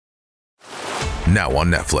Now on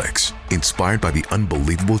Netflix, inspired by the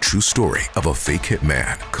unbelievable true story of a fake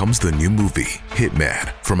hitman, comes the new movie,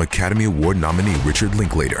 Hitman, from Academy Award nominee Richard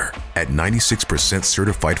Linklater. At 96%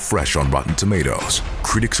 certified fresh on Rotten Tomatoes,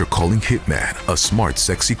 critics are calling Hitman a smart,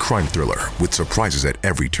 sexy crime thriller with surprises at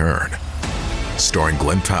every turn. Starring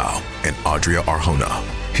Glenn Powell and Adria Arjona,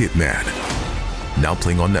 Hitman. Now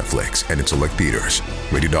playing on Netflix and in select theaters.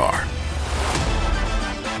 Rated R.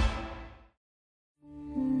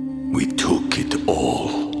 We took it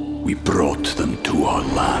all. We brought them to our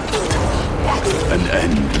land. An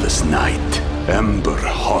endless night, ember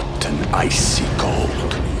hot and icy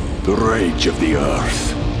cold. The rage of the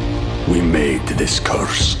earth. We made this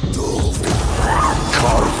curse.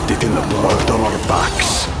 Carved it in the blood on our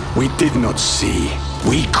backs. We did not see.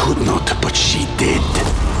 We could not, but she did.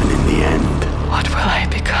 And in the end... What will I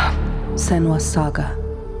become? Senua's Saga.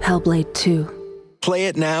 Hellblade 2. Play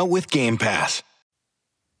it now with Game Pass.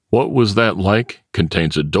 What Was That Like?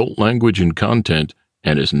 Contains adult language and content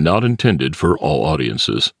and is not intended for all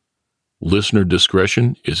audiences. Listener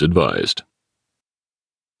discretion is advised.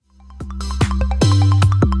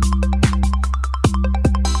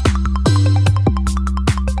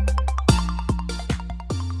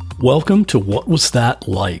 Welcome to What Was That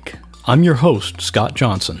Like? I'm your host, Scott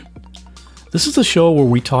Johnson. This is the show where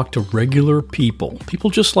we talk to regular people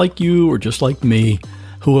just like you or just like me,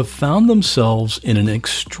 who have found themselves in an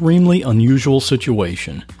extremely unusual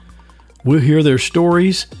situation. We'll hear their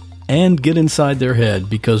stories and get inside their head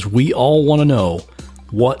because we all want to know,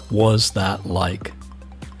 what was that like?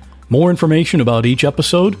 More information about each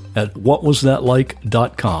episode at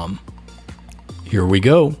whatwasthatlike.com. Here we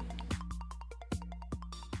go.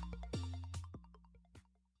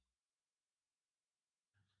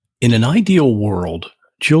 In an ideal world,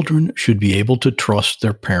 children should be able to trust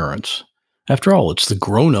their parents. After all, it's the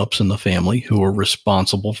grown-ups in the family who are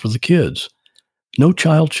responsible for the kids. No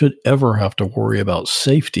child should ever have to worry about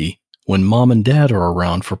safety when mom and dad are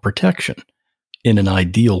around for protection, in an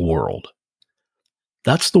ideal world.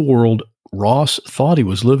 That's the world Ross thought he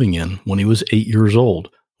was living in when he was 8 years old,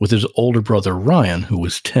 with his older brother Ryan, who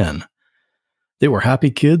was 10. They were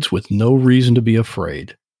happy kids with no reason to be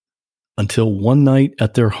afraid. Until one night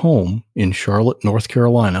at their home in Charlotte, North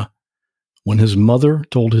Carolina, when his mother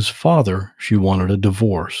told his father she wanted a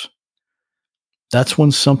divorce. That's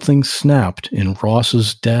when something snapped in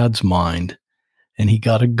Ross's dad's mind, and he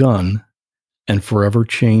got a gun and forever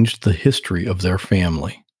changed the history of their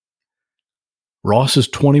family. Ross is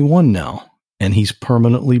 21 now, and he's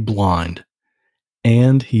permanently blind.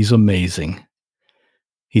 And he's amazing.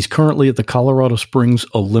 He's currently at the Colorado Springs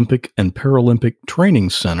Olympic and Paralympic Training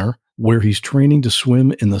Center, where he's training to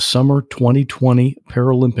swim in the summer 2020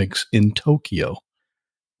 Paralympics in Tokyo.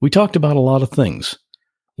 We talked about a lot of things.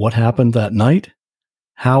 What happened that night,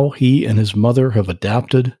 how he and his mother have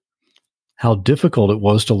adapted, how difficult it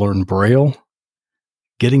was to learn Braille,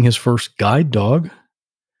 getting his first guide dog,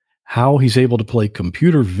 how he's able to play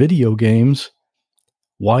computer video games,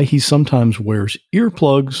 why he sometimes wears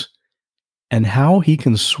earplugs, and how he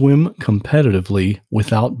can swim competitively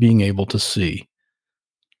without being able to see.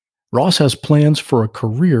 Ross has plans for a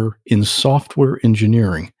career in software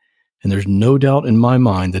engineering, and there's no doubt in my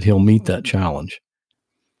mind that he'll meet that challenge.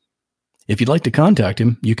 If you'd like to contact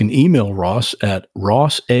him, you can email Ross at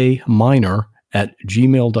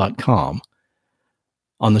rossaminer@gmail.com.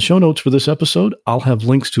 On the show notes for this episode, I'll have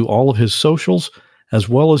links to all of his socials, as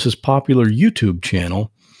well as his popular YouTube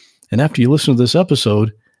channel. And after you listen to this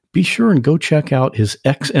episode, be sure and go check out his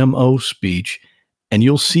XMO speech, and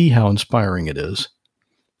you'll see how inspiring it is.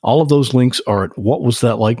 All of those links are at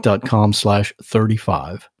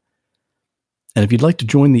whatwasthatlike.com/35. And if you'd like to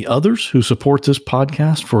join the others who support this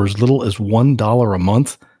podcast for as little as $1 a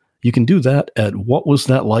month, you can do that at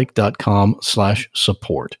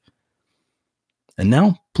whatwasthatlike.com/support. And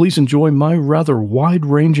now, please enjoy my rather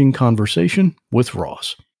wide-ranging conversation with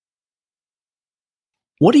Ross.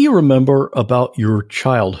 What do you remember about your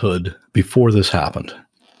childhood before this happened?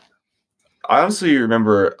 I honestly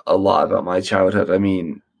remember a lot about my childhood. I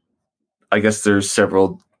mean, I guess there's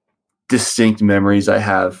several distinct memories I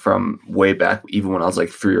have from way back, even when I was like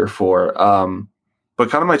 3 or 4. But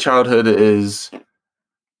kind of my childhood is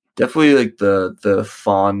definitely like the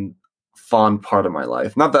fond part of my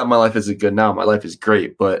life. Not that my life isn't good now. My life is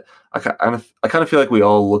great, but I kind of feel like we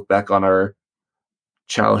all look back on our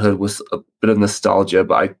childhood with a bit of nostalgia,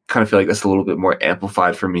 but I kind of feel like that's a little bit more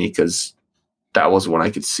amplified for me because that was when I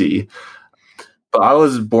could see. But I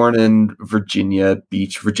was born in Virginia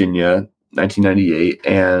Beach, Virginia, 1998,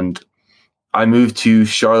 and I moved to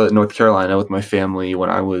Charlotte, North Carolina with my family when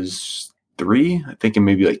I was 3, I think in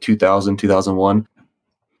maybe like 2000, 2001.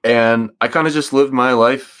 And I kind of just lived my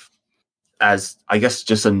life as, I guess,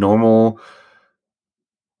 just a normal.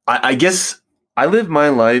 I guess I lived my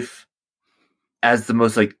life as the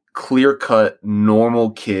most like clear cut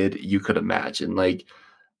normal kid you could imagine. Like,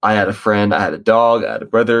 I had a friend, I had a dog, I had a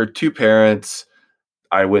brother, 2 parents.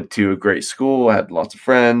 I went to a great school, I had lots of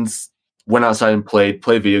friends, went outside and played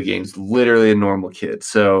video games, literally a normal kid.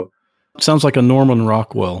 So Sounds like a Norman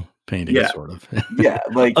Rockwell painting, yeah, sort of. yeah,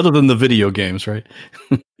 like Other than the video games, right?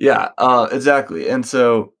 yeah, exactly. And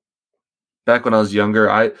so back when I was younger,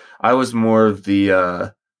 I was more of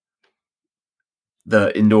the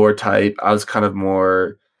indoor type. I was kind of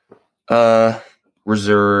more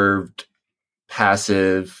reserved,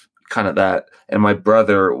 passive, kind of that. And my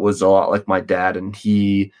brother was a lot like my dad, and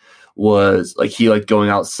he liked going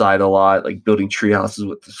outside a lot, like building tree houses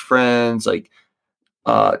with his friends, like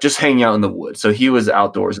just hanging out in the woods. So he was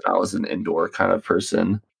outdoors and I was an indoor kind of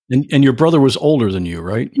person. And your brother was older than you,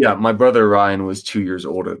 right? Yeah, my brother Ryan was 2 years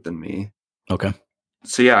older than me. Okay.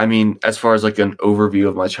 So yeah, I mean, as far as like an overview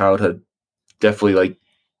of my childhood, definitely like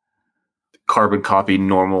carbon copy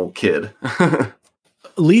normal kid.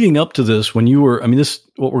 Leading up to this, when you were, I mean, this,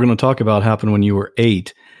 what we're going to talk about happened when you were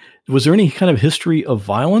 8. Was there any kind of history of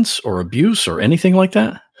violence or abuse or anything like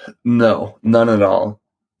that? No, none at all.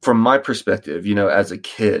 From my perspective, as a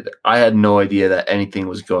kid, I had no idea that anything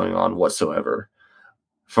was going on whatsoever.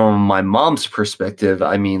 From my mom's perspective,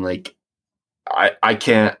 I mean, like, I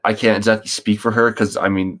can't exactly speak for her because I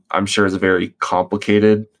mean, I'm sure it's a very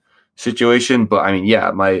complicated situation. But I mean,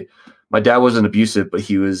 yeah, my dad wasn't abusive, but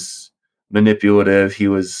he was manipulative. He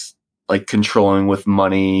was like controlling with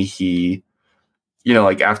money. He,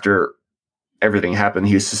 like after everything happened,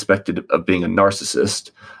 he was suspected of being a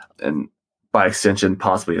narcissist and by extension,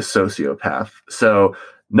 possibly a sociopath. So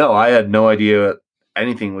no, I had no idea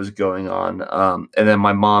anything was going on. And then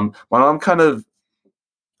my mom kind of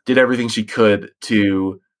did everything she could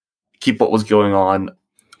to keep what was going on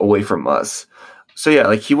away from us. So yeah,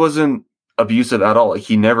 like he wasn't abusive at all. Like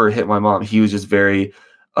he never hit my mom. He was just very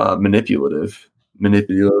manipulative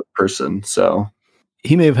person. So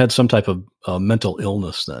he may have had some type of mental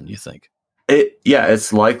illness then, you think?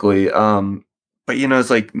 It's likely. But it's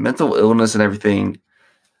like mental illness and everything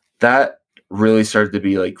that really started to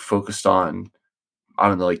be like focused on, I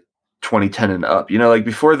don't know, like 2010 and up. Like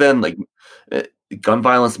before then, like gun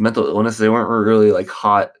violence, mental illness, they weren't really like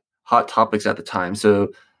hot topics at the time.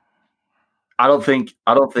 So I don't think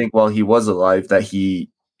while he was alive that he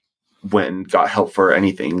went and got help for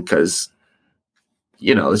anything because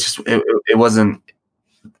it's just it wasn't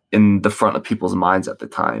in the front of people's minds at the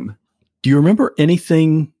time. Do you remember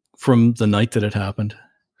anything from the night that it happened?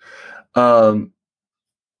 I'm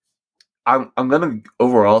gonna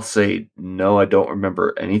overall say no, I don't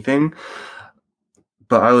remember anything.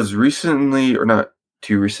 But I was recently, or not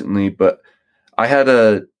too recently, but I had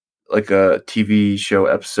a TV show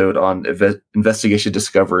episode on Investigation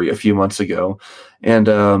Discovery a few months ago, and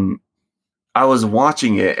I was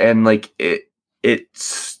watching it, and like it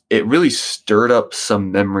really stirred up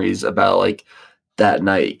some memories about like that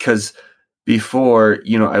night because before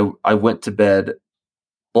I went to bed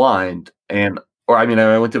blind I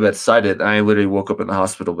went to bed sighted and I literally woke up in the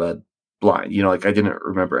hospital bed blind. Like I didn't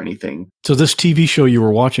remember anything. So this TV show you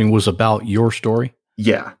were watching was about your story?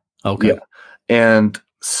 Yeah. Okay. Yeah. And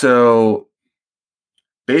so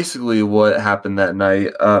basically what happened that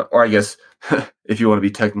night, or I guess if you want to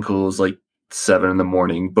be technical, it was like 7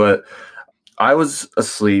 a.m, but I was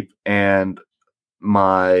asleep and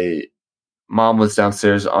my mom was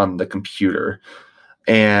downstairs on the computer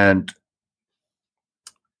and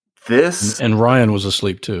and Ryan was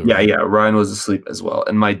asleep too. Yeah, right? Yeah, Ryan was asleep as well.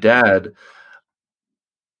 And my dad,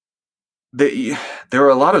 there were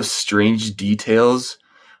a lot of strange details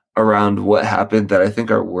around what happened that I think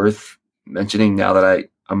are worth mentioning now that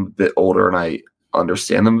I'm a bit older and I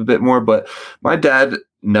understand them a bit more. But my dad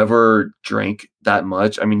never drank that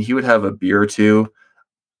much. I mean, he would have a beer or two,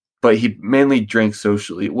 but he mainly drank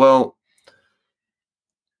socially. Well,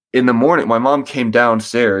 in the morning, my mom came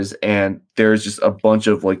downstairs and there's just a bunch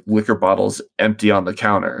of like liquor bottles empty on the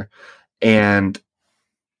counter. And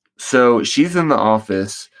so she's in the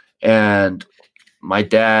office and my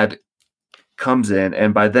dad comes in,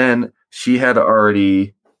 and by then she had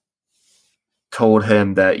already told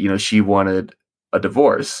him that, she wanted a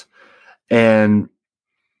divorce. And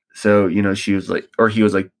so, she was like, or he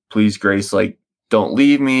was like, please, Grace, like, don't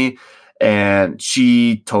leave me. And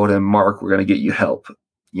she told him, Mark, we're going to get you help,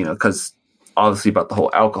 because obviously about the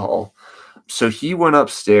whole alcohol. So he went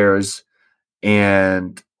upstairs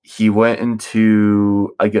and he went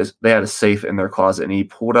into, I guess they had a safe in their closet, and he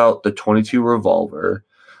pulled out the .22 revolver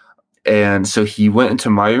And so he went into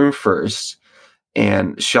my room first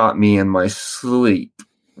and shot me in my sleep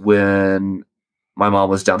when my mom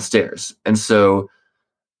was downstairs. And so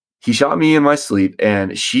he shot me in my sleep,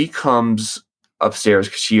 and she comes upstairs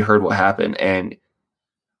because she heard what happened. And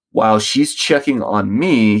while she's checking on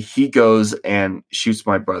me, he goes and shoots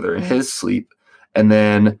my brother in his sleep. And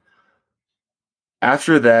then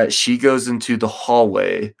after that, she goes into the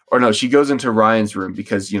hallway, or no, she goes into Ryan's room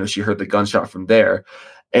because, she heard the gunshot from there.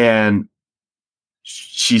 And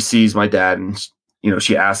she sees my dad, and,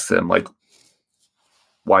 she asks him, like,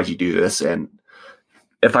 why'd you do this? And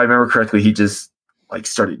if I remember correctly, he just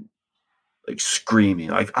started screaming,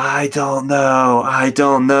 like, I don't know.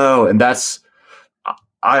 And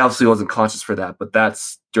I obviously wasn't conscious for that, but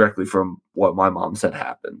that's directly from what my mom said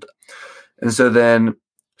happened. And so then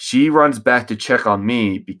she runs back to check on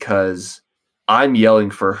me because I'm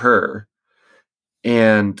yelling for her.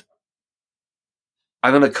 And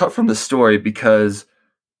I'm going to cut from the story because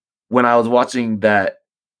when I was watching that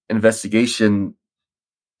investigation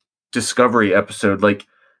Discovery episode,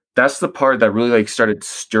 that's the part that really started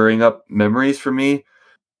stirring up memories for me,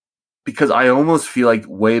 because I almost feel like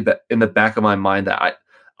way in the back of my mind that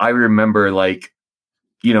I remember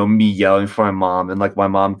me yelling for my mom, and my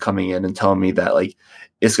mom coming in and telling me that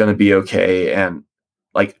it's going to be okay, and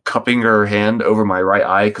cupping her hand over my right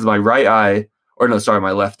eye, because my right eye, or no, sorry,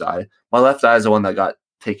 my left eye is the one that got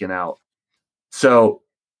taken out. So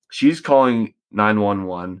she's calling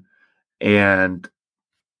 911, and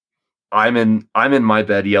I'm in my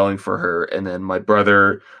bed yelling for her, and then my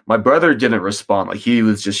brother didn't respond. He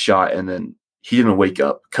was just shot, and then he didn't wake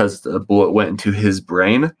up because the bullet went into his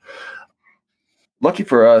brain. Lucky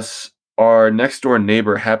for us, our next door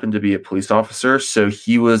neighbor happened to be a police officer, so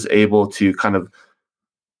he was able to kind of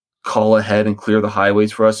call ahead and clear the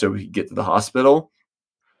highways for us so we could get to the hospital.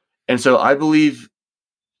 And so I believe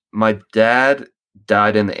my dad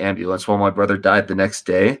died in the ambulance while my brother died the next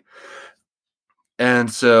day.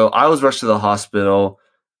 And so I was rushed to the hospital,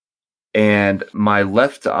 and my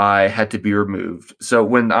left eye had to be removed. So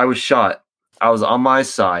when I was shot, I was on my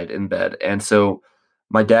side in bed. And so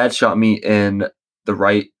my dad shot me in the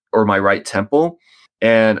right, or my right temple.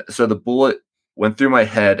 And so the bullet went through my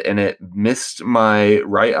head, and it missed my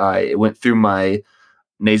right eye. It went through my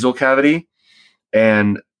nasal cavity,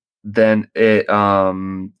 and then it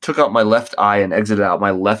took out my left eye and exited out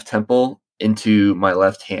my left temple into my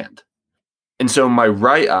left hand. And so my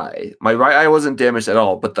right eye wasn't damaged at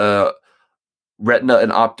all, but the retina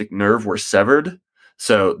and optic nerve were severed.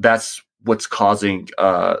 So that's what's causing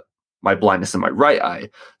my blindness in my right eye.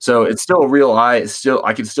 So it's still a real eye.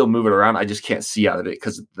 I can still move it around. I just can't see out of it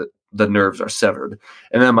because the nerves are severed.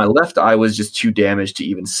 And then my left eye was just too damaged to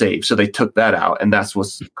even save. So they took that out, and that's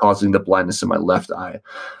what's causing the blindness in my left eye.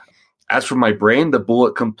 As for my brain, the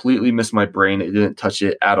bullet completely missed my brain. It didn't touch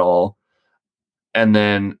it at all. And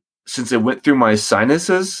then since it went through my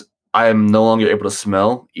sinuses, I am no longer able to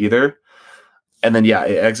smell either. And then, it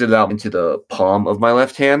exited out into the palm of my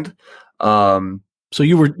left hand. So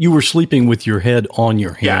you were sleeping with your head on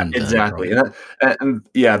your hand. Yeah, exactly. Then, right? And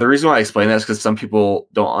the reason why I explain that is because some people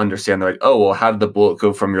don't understand. They're like, oh, well, how did the bullet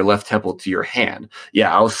go from your left temple to your hand?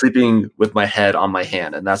 Yeah, I was sleeping with my head on my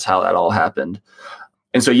hand, and that's how that all happened.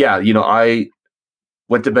 And so, I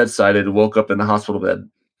went to bed sighted, woke up in the hospital bed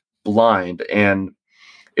blind, and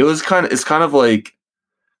it's kind of like,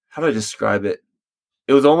 how do I describe it?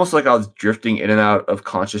 It was almost like I was drifting in and out of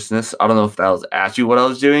consciousness. I don't know if that was actually what I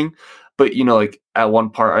was doing, but at one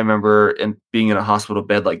part I remember being in a hospital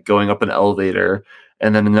bed, going up an elevator,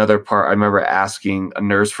 and then another part I remember asking a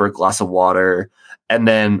nurse for a glass of water, and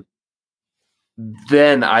then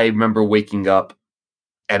I remember waking up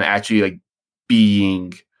and actually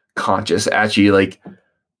being conscious, actually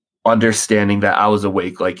understanding that I was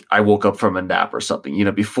awake, I woke up from a nap or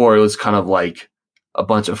something. Before it was kind of like a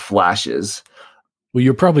bunch of flashes. Well,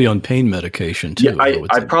 you're probably on pain medication too. Yeah,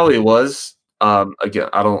 I probably was. Again,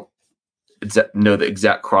 I don't know the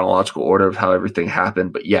exact chronological order of how everything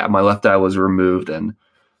happened, but my left eye was removed, and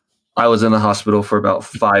I was in the hospital for about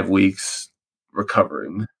 5 weeks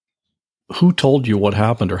recovering. Who told you what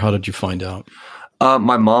happened, or how did you find out?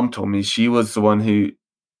 My mom told me. She was the one who,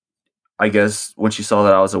 I guess, when she saw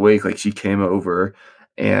that I was awake, she came over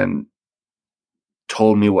and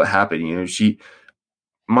told me what happened.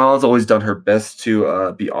 My mom's always done her best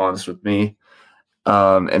to be honest with me.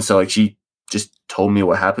 And so she just told me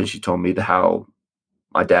what happened. She told me how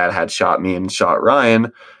my dad had shot me and shot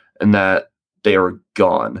Ryan, and that they were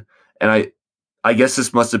gone. And I guess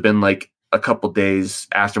this must have been a couple days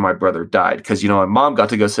after my brother died, because my mom got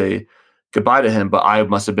to go say goodbye to him, but I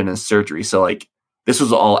must have been in surgery. So this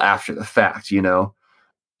was all after the fact,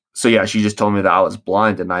 so yeah, she just told me that I was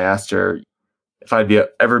blind, and I asked her if I'd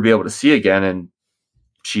ever be able to see again, and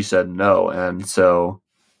she said no. And so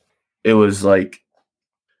it was like,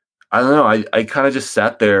 I don't know, I kind of just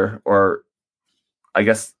sat there, or I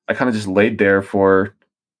guess I kind of just laid there for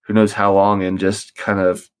who knows how long and just kind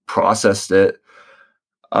of processed it.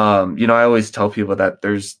 I always tell people that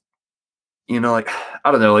there's, like,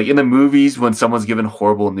 I don't know, like in the movies when someone's given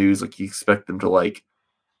horrible news, like you expect them to like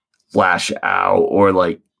lash out or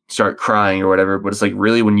like start crying or whatever. But it's like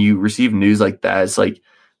really when you receive news like that, it's like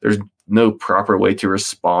there's no proper way to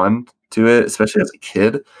respond to it, especially as a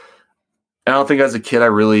kid. And I don't think as a kid I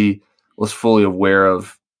really was fully aware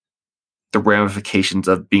of the ramifications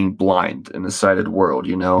of being blind in a sighted world,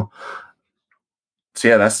 So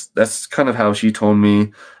yeah, that's kind of how she told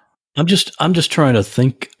me. I'm just trying to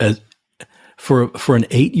think for an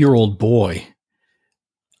 8-year-old boy,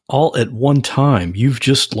 all at one time, you've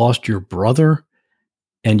just lost your brother,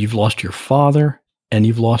 and you've lost your father, and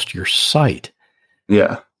you've lost your sight.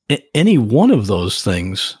 Yeah. Any one of those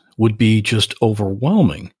things would be just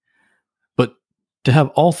overwhelming. But to have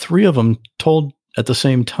all three of them told at the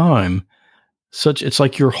same time, it's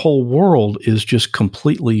like your whole world is just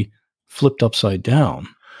completely flipped upside down.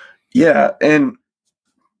 Yeah, and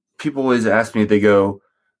people always ask me, they go,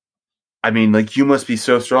 I mean, like, you must be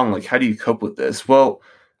so strong. Like, how do you cope with this? Well,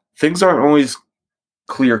 things aren't always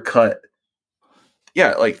clear cut.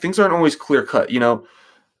 Yeah, like, things aren't always clear cut.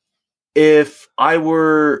 If I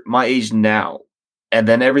were my age now and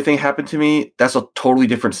then everything happened to me, that's a totally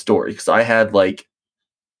different story, because I had like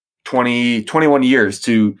 21 years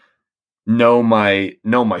to know my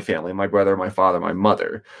family, my brother, my father, my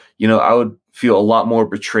mother. I would feel a lot more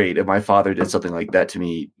betrayed if my father did something like that to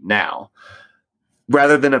me now,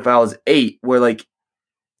 rather than if I was 8, where like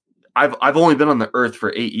I've only been on the earth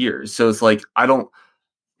for 8 years. So it's like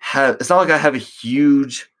it's not like I have a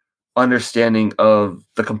huge understanding of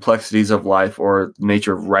the complexities of life or the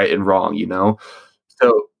nature of right and wrong,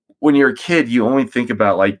 So when you're a kid, you only think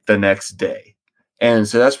about like the next day. And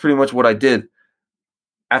so that's pretty much what I did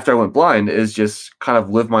after I went blind, is just kind of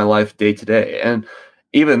live my life day to day. And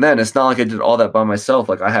even then, it's not like I did all that by myself.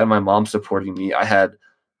 Like, I had my mom supporting me. I had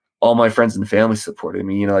all my friends and family supporting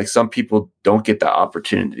me. Like, some people don't get that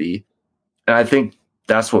opportunity. And I think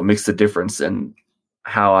that's what makes the difference in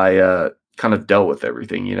how I kind of dealt with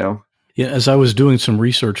everything, Yeah, as I was doing some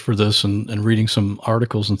research for this and reading some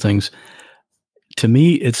articles and things, to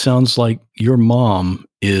me, it sounds like your mom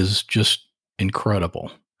is just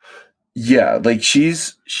incredible. Yeah, like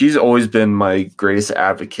she's always been my greatest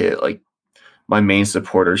advocate, like my main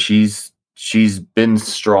supporter. She's been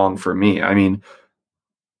strong for me. I mean,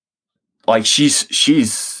 like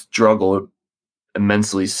she's struggled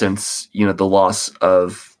immensely since, the loss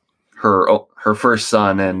of her first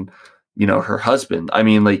son and, her husband. I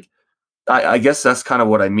mean, like, I guess that's kind of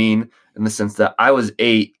what I mean, in the sense that I was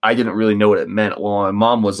 8. I didn't really know what it meant. Well, my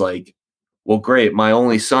mom was like, well, great, my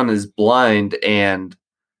only son is blind, and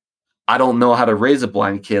I don't know how to raise a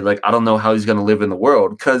blind kid. Like, I don't know how he's going to live in the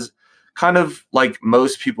world. Because kind of like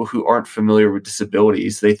most people who aren't familiar with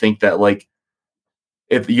disabilities, they think that like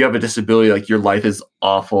if you have a disability, like your life is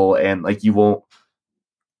awful, and like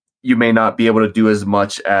you may not be able to do as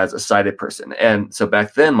much as a sighted person. And so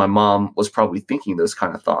back then my mom was probably thinking those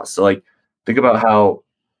kind of thoughts. So like, think about how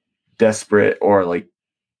desperate or like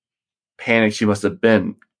panicked she must have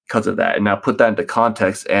been because of that. And now put that into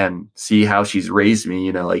context and see how she's raised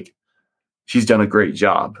me, like, she's done a great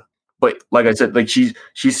job. But like I said, like she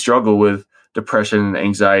struggled with depression and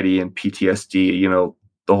anxiety and PTSD,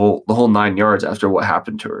 the whole 9 yards after what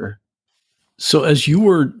happened to her. So as you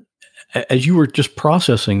were just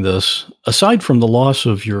processing this, aside from the loss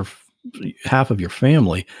of your half of your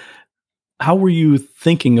family, how were you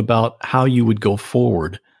thinking about how you would go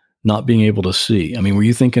forward, not being able to see? I mean, were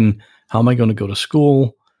you thinking, how am I going to go to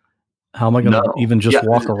school? How am I going to even just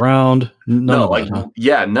walk around? None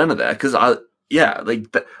of that. Because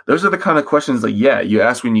those are the kind of questions like, you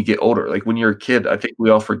ask when you get older. Like, when you're a kid, I think we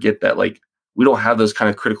all forget that, like, we don't have those kind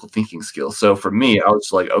of critical thinking skills. So for me, I was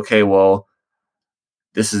like, okay, well,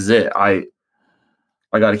 this is it. I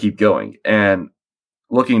got to keep going. And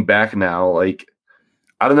looking back now, like,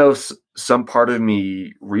 I don't know if some part of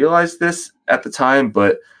me realized this at the time,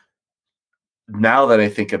 but now that I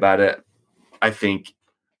think about it, I think,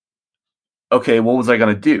 okay, what was I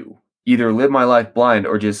going to do? Either live my life blind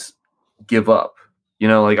or just give up.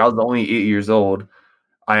 Like, I was only 8 years old.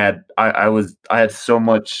 I had so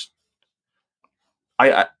much.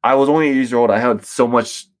 I was only 8 years old. I had so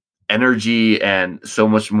much energy and so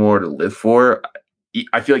much more to live for.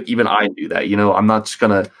 I feel like even I knew that, I'm not just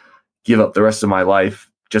going to give up the rest of my life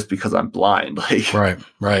just because I'm blind. Like,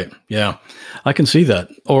 Right. Yeah. I can see that.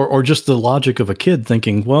 Or just the logic of a kid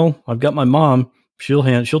thinking, well, I've got my mom.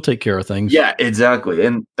 She'll take care of things. yeah, exactly.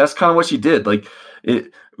 And that's kind of what she did. Like,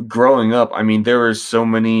 growing up, I mean, there were so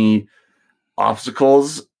many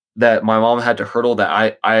obstacles that my mom had to hurdle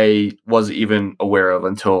that I wasn't even aware of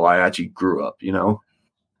until I actually grew up, you know?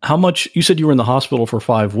 How much, you said you were in the hospital for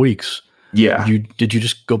 5 weeks. Yeah. Did you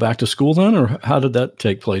just go back to school then, or how did that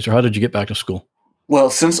take place, or how did you get back to school? Well,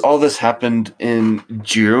 since all this happened in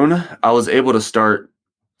June, I was able to start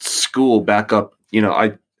school back up. You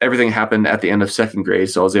know, everything happened at the end of second grade,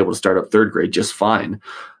 so I was able to start up third grade just fine.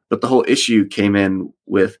 But the whole issue came in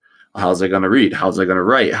with, how's I going to read? How's I going to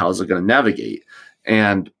write? How's I going to navigate?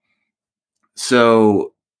 And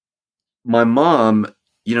so my mom,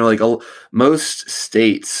 you know, like most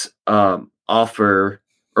states offer,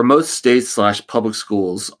 or most states / public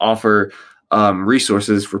schools offer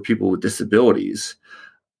resources for people with disabilities.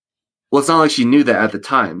 Well, it's not like she knew that at the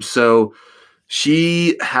time. So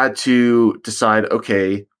she had to decide,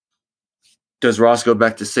 okay, does Ross go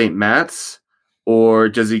back to St. Matt's, or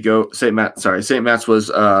does he go St. Matt's was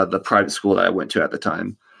the private school that I went to at the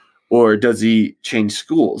time, or does he change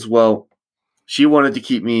schools? Well, she wanted to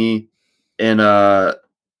keep me in the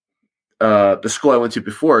school I went to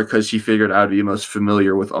before because she figured I'd be most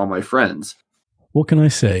familiar with all my friends. What can I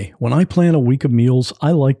say? When I plan a week of meals,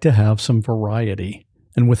 I like to have some variety.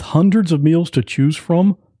 And with hundreds of meals to choose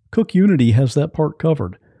from, CookUnity has that part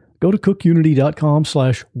covered. Go to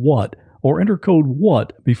cookunity.com/what or enter code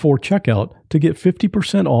WHAT before checkout to get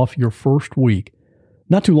 50% off your first week.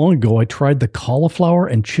 Not too long ago, I tried the cauliflower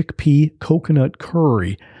and chickpea coconut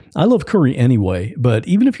curry. I love curry anyway, but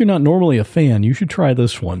even if you're not normally a fan, you should try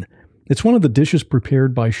this one. It's one of the dishes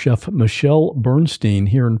prepared by Chef Michelle Bernstein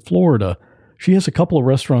here in Florida. She has a couple of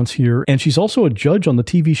restaurants here, and she's also a judge on the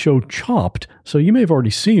TV show Chopped, so you may have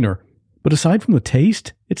already seen her. But aside from the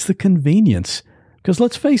taste, it's the convenience. Because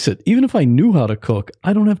let's face it, even if I knew how to cook,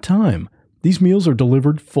 I don't have time. These meals are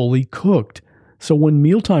delivered fully cooked. So when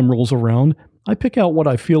mealtime rolls around, I pick out what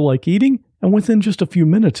I feel like eating, and within just a few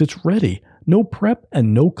minutes, it's ready. No prep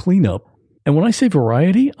and no cleanup. And when I say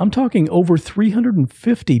variety, I'm talking over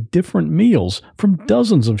 350 different meals from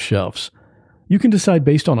dozens of chefs. You can decide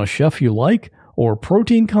based on a chef you like, or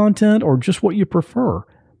protein content, or just what you prefer.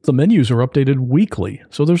 The menus are updated weekly,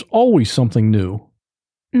 so there's always something new.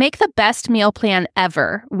 Make the best meal plan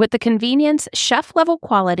ever with the convenience, chef-level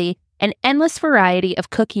quality, and endless variety of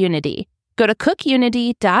CookUnity. Go to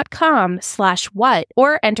cookunity.com/what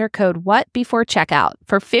or enter code WHAT before checkout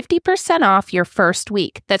for 50% off your first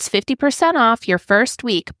week. That's 50% off your first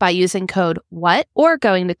week by using code WHAT or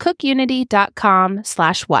going to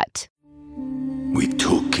cookunity.com/what. We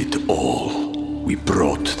took it all. We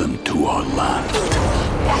brought them to our land.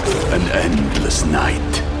 An endless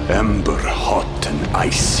night, ember hot and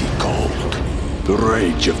icy cold. The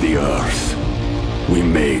rage of the earth. We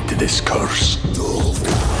made this curse.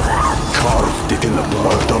 Carved it in the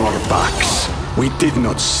blood on our backs. We did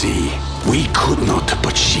not see. We could not,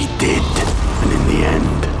 but she did. And in the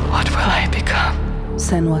end, what will I become?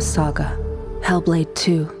 Senua's Saga. Hellblade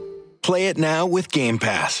 2. Play it now with Game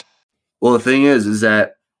Pass. Well, the thing is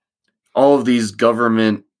that all of these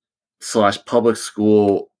government / public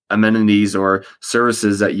school amenities or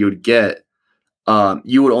services that you would get,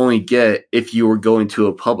 you would only get if you were going to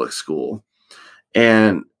a public school.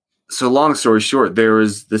 And so long story short, there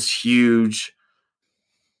was this huge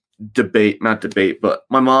not debate, but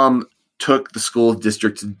my mom took the school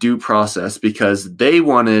district's due process because they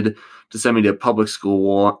wanted to send me to public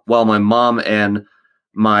school while my mom and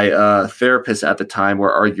my therapist at the time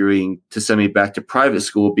were arguing to send me back to private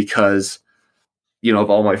school because, you know, of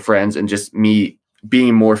all my friends and just me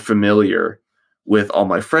being more familiar with all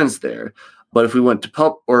my friends there. But if we went to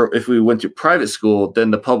private school,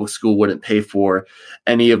 then the public school wouldn't pay for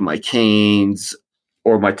any of my canes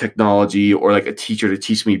or my technology or like a teacher to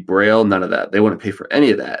teach me Braille. None of that. They wouldn't pay for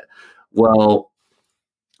any of that. Well,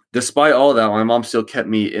 despite all that, my mom still kept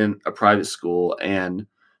me in a private school, and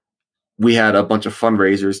we had a bunch of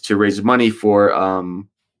fundraisers to raise money for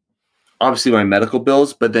obviously my medical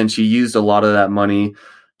bills, but then she used a lot of that money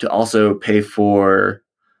to also pay for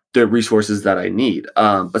the resources that I need.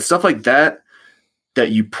 But stuff like that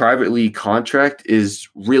you privately contract is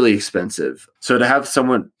really expensive. So to have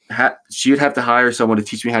someone, she would have to hire someone to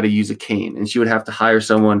teach me how to use a cane, and she would have to hire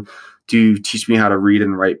someone to teach me how to read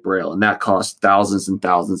and write Braille. And that cost thousands and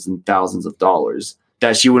thousands and thousands of dollars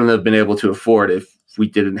that she wouldn't have been able to afford if we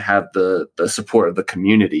didn't have the support of the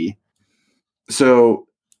community. So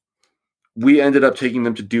we ended up taking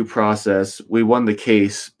them to due process. We won the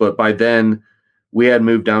case, but by then we had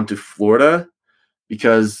moved down to Florida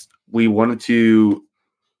because we wanted to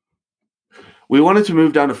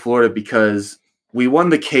move down to Florida because we won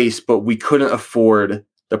the case, but we couldn't afford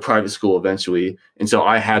the private school eventually. And so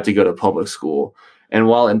I had to go to public school. And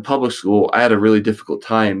while in public school, I had a really difficult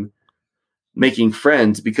time making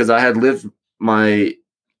friends because I had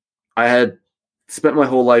spent my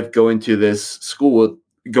whole life going to this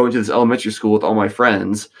elementary school with all my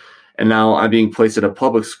friends. And now I'm being placed at a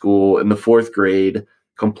public school in the 4th grade,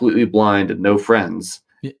 completely blind and no friends.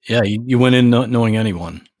 Yeah, you went in not knowing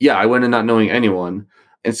anyone. Yeah, I went in not knowing anyone.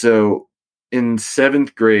 And so in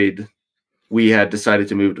 7th grade, we had decided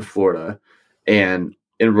to move to Florida and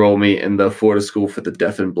enroll me in the Florida School for the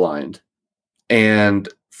Deaf and Blind. And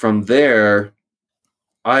from there,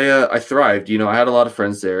 I thrived. You know, I had a lot of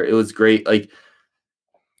friends there. It was great. Like,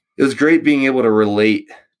 it was great being able to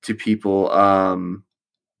relate to people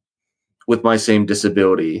with my same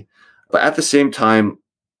disability. But at the same time,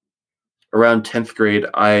 around 10th grade,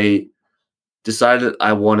 I decided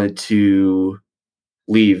I wanted to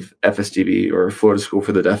leave FSDB, or Florida School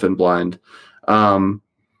for the Deaf and Blind,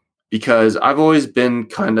 because I've always been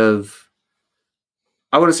kind of,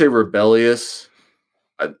 I wouldn't say rebellious,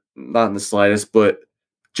 not in the slightest, but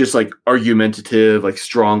just like argumentative, like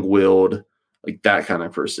strong-willed, like that kind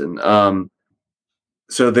of person.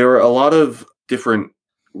 So there were a lot of different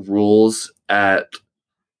rules at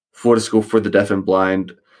Florida School for the Deaf and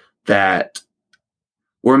Blind that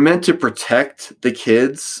were meant to protect the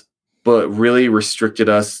kids, but really restricted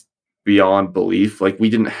us beyond belief. Like, we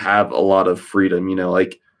didn't have a lot of freedom, you know,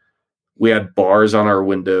 like we had bars on our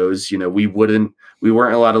windows, you know, we weren't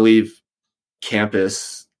allowed to leave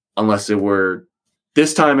campus unless it were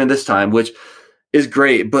this time and this time, which is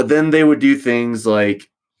great. But then they would do things like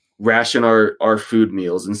ration our food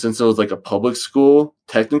meals. And since it was like a public school,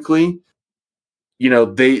 technically, you know,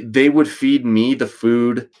 they would feed me the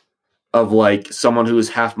food of like someone who was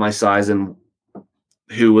half my size and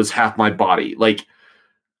who was half my body. Like,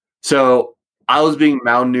 so I was being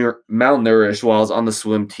malnourished while I was on the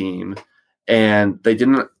swim team, and they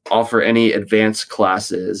didn't offer any advanced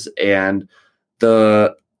classes. And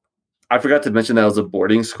I forgot to mention that it was a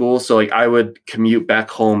boarding school. So like I would commute back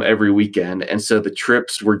home every weekend. And so the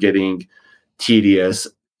trips were getting tedious.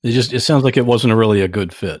 It sounds like it wasn't really a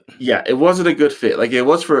good fit. Yeah, it wasn't a good fit. Like, it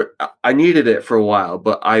was I needed it for a while,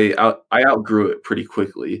 but I outgrew it pretty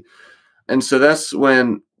quickly. And so that's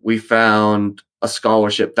when we found a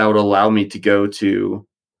scholarship that would allow me to go to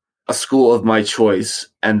a school of my choice.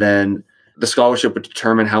 And then the scholarship would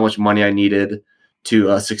determine how much money I needed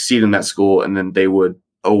to succeed in that school. And then they would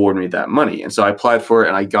award me that money. And so I applied for it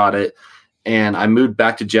and I got it. And I moved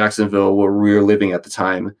back to Jacksonville, where we were living at the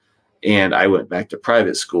time. And I went back to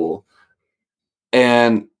private school.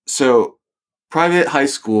 And so private high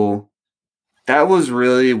school, that was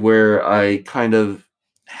really where I kind of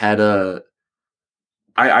had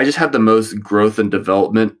I just had the most growth and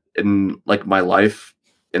development in like my life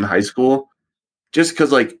in high school. Just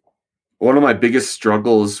because like one of my biggest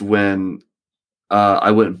struggles when I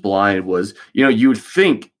went blind was, you know, you would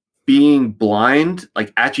think being blind,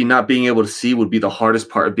 like actually not being able to see, would be the hardest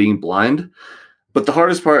part of being blind. But the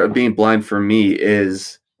hardest part of being blind for me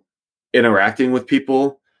is interacting with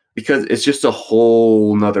people, because it's just a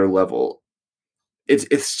whole nother level.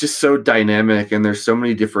 It's just so dynamic, and there's so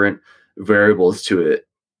many different variables to it.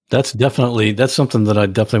 That's something that I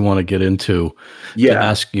definitely want to get into. Yeah. To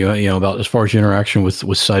ask you know, about as far as your interaction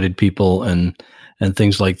with sighted people and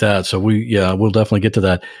things like that. So we'll definitely get to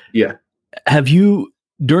that. Yeah. Have you,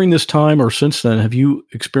 during this time or since then, have you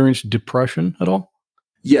experienced depression at all?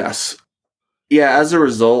 Yes. Yeah, as a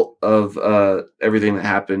result of everything that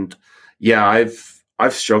happened, yeah,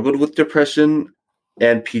 I've struggled with depression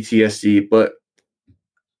and PTSD, but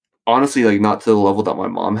honestly, like not to the level that my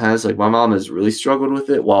mom has. Like, my mom has really struggled with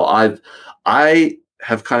it, while I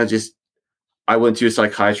have kind of just, I went to a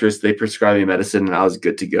psychiatrist, they prescribed me medicine, and I was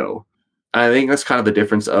good to go. And I think that's kind of the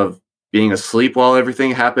difference of being asleep while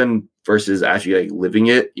everything happened versus actually like living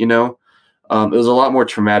it, you know? It was a lot more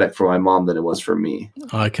traumatic for my mom than it was for me.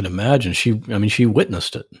 I can imagine. She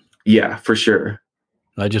witnessed it. Yeah, for sure.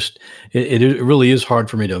 It really is hard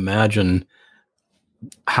for me to imagine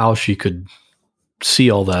how she could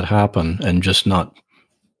see all that happen and just not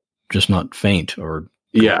faint or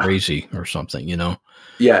go crazy or something, you know?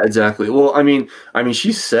 Yeah, exactly. Well, I mean,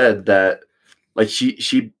 she said that like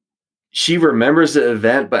she remembers the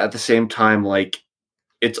event, but at the same time, like,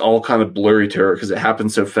 it's all kind of blurry to her because it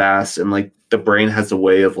happened so fast, and like the brain has a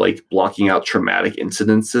way of like blocking out traumatic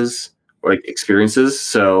incidences or like experiences.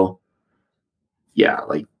 So yeah,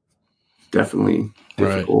 like definitely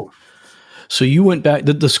difficult. Right. So you went back,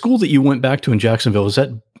 the school that you went back to in Jacksonville, is that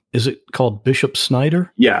is it called Bishop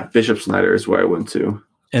Snyder? Yeah, Bishop Snyder is where I went to.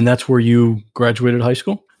 And that's where you graduated high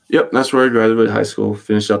school? Yep, that's where I graduated high school,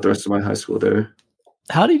 finished out the rest of my high school there.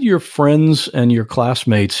 How did your friends and your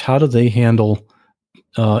classmates, how did they handle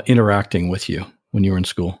interacting with you when you were in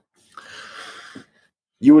school?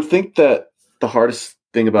 You would think that the hardest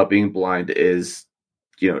thing about being blind is,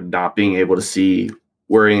 not being able to see,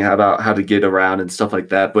 worrying about how to get around and stuff like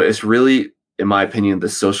that. But it's really, in my opinion, the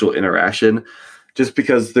social interaction, just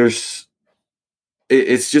because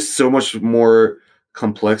it's just so much more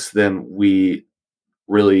complex than we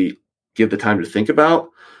really give the time to think about.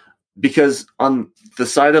 Because on the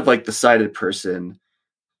side of like the sighted person,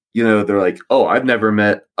 they're like, oh, I've never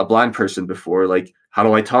met a blind person before. Like, how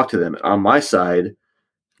do I talk to them? On my side,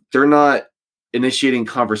 they're not initiating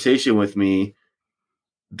conversation with me.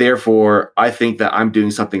 Therefore, I think that I'm doing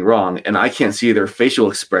something wrong, and I can't see their facial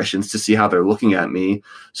expressions to see how they're looking at me.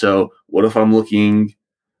 So what if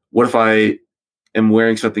I am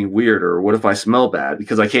wearing something weird, or what if I smell bad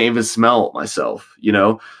because I can't even smell myself,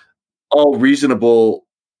 all reasonable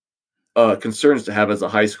concerns to have as a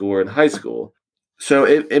high schooler in high school. So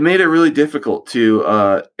it made it really difficult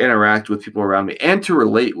to interact with people around me and to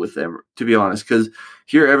relate with them, to be honest, because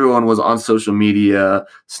here everyone was on social media,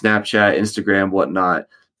 Snapchat, Instagram, whatnot,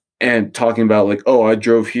 and talking about like, oh, I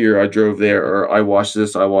drove here, I drove there, or I watched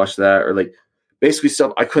this, I watched that, or like basically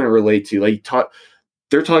stuff I couldn't relate to. Like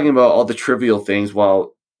they're talking about all the trivial things,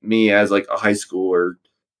 while me as like a high schooler,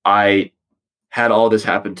 I had all this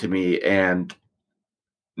happen to me and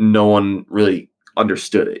no one really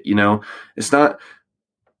understood it. It's not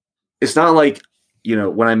like,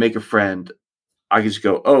 when I make a friend, I can just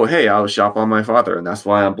go, oh, hey, I was shot by my father and that's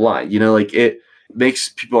why I'm blind. Like it makes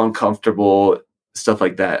people uncomfortable, stuff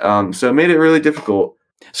like that. So it made it really difficult.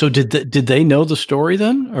 So did they know the story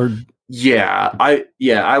then? Or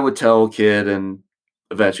I would tell a kid, and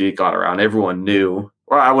eventually it got around. Everyone knew,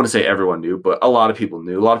 or I wouldn't say everyone knew, but a lot of people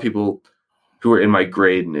knew. A lot of people who were in my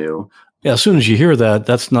grade knew. Yeah, as soon as you hear that,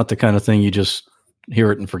 that's not the kind of thing you just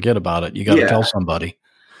hear it and forget about it. You got to tell somebody.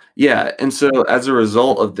 Yeah, and so as a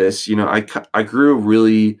result of this, I grew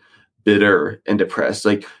really bitter and depressed.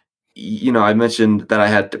 Like, I mentioned that I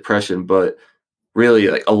had depression, but really,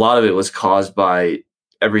 like, a lot of it was caused by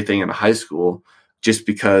everything in high school, just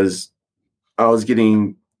because I was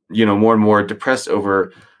getting, more and more depressed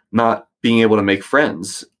over not being able to make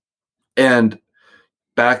friends. And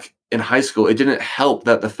back in high school, it didn't help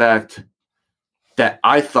that the fact that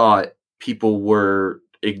I thought people were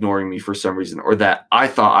ignoring me for some reason, or that I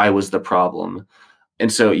thought I was the problem.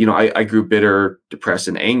 And so, I grew bitter, depressed,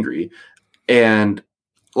 and angry. And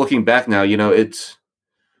looking back now,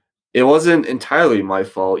 it wasn't entirely my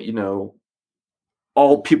fault.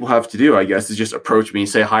 All people have to do, I guess, is just approach me,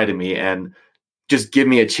 say hi to me, and just give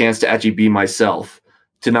me a chance to actually be myself,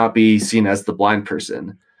 to not be seen as the blind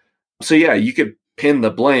person. So yeah, you could pin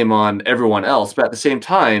the blame on everyone else, but at the same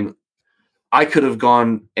time, I could have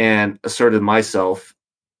gone and asserted myself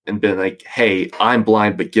and been like, hey, I'm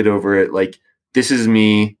blind, but get over it. Like, this is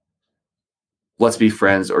me. Let's be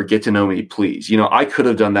friends, or get to know me, please. I could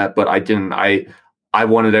have done that, but I didn't. I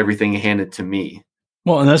wanted everything handed to me.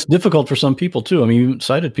 Well, and that's difficult for some people too. I mean, even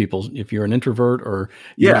sighted people, if you're an introvert or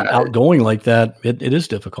outgoing like that, it is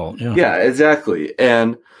difficult. Yeah, exactly.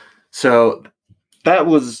 And so that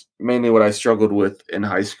was mainly what I struggled with in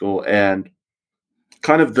high school, and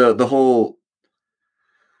kind of the whole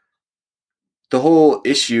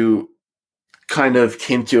issue kind of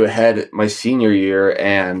came to a head my senior year,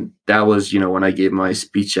 and that was, when I gave my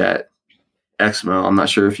speech at Exmo. I'm not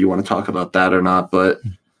sure if you want to talk about that or not, but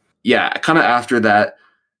yeah, kind of after that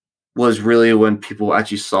was really when people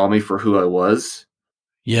actually saw me for who I was.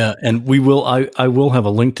 Yeah, and I will have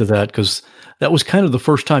a link to that, because that was kind of the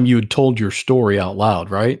first time you had told your story out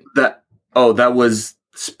loud, right? That was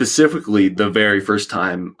specifically the very first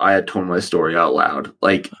time I had told my story out loud.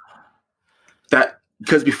 Like that,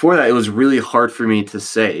 because before that, it was really hard for me to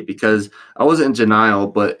say, because I wasn't in denial,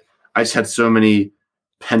 but I just had so many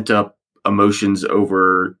pent up emotions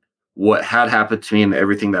over what had happened to me and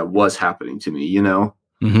everything that was happening to me,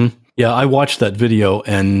 Mm-hmm. Yeah, I watched that video,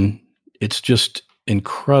 and it's just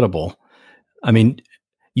incredible. I mean,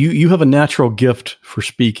 you have a natural gift for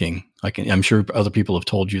speaking. I'm sure other people have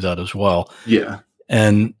told you that as well. Yeah.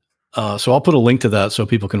 And so I'll put a link to that so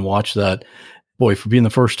people can watch that. Boy, for being the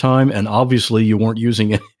first time, and obviously you weren't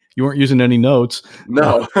using it. You weren't using any notes.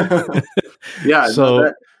 No. Yeah. So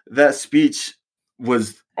no, that speech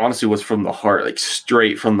was from the heart, like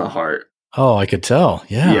straight from the heart. Oh, I could tell.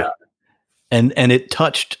 Yeah. Yeah. And it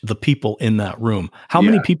touched the people in that room. How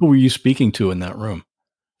many people were you speaking to in that room?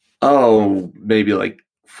 Oh, maybe like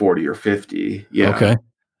 40 or 50. Yeah. Okay.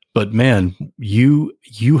 But man, you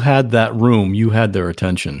had that room, you had their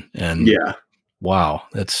attention, and Yeah. wow,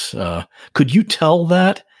 that's could you tell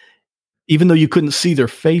that even though you couldn't see their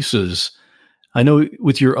faces? I know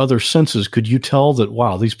with your other senses, could you tell that,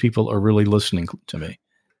 wow, these people are really listening to me?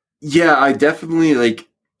 Yeah, I definitely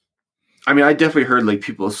I definitely heard like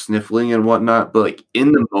people sniffling and whatnot, but like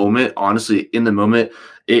in the moment, honestly, in the moment,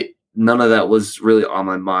 none of that was really on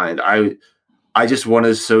my mind. I just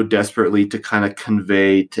wanted so desperately to kind of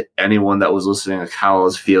convey to anyone that was listening like how I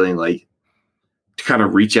was feeling, like to kind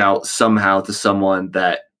of reach out somehow to someone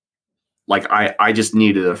that like I just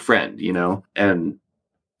needed a friend, you know? And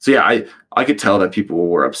so yeah, I could tell that people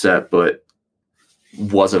were upset, but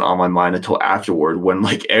wasn't on my mind until afterward when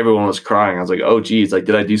like everyone was crying. I was like, oh geez, like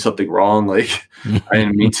did I do something wrong? Like I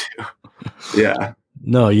didn't mean to. Yeah.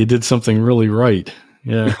 No, you did something really right.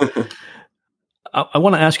 Yeah. I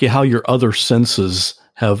want to ask you how your other senses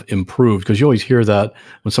have improved, because you always hear that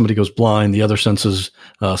when somebody goes blind, the other senses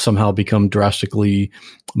somehow become drastically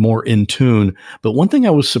more in tune. But one thing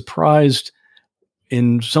I was surprised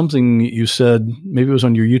in something you said, maybe it was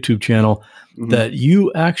on your YouTube channel, that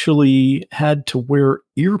you actually had to wear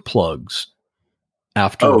earplugs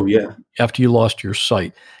after you lost your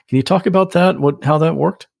sight. Can you talk about that? How that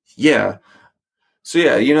worked? Yeah. So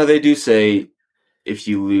yeah, you know, they do say if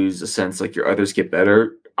you lose a sense, like your others get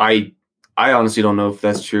better. I honestly don't know if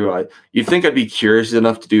that's true. You'd think I'd be curious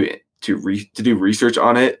enough to do research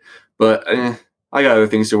on it, but I got other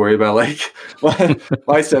things to worry about. Like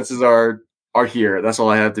my senses are here. That's all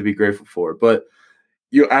I have to be grateful for. But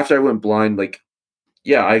after I went blind, like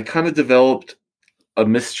yeah, I kind of developed a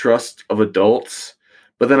mistrust of adults,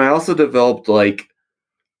 but then I also developed like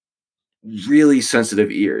really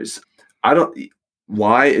sensitive ears.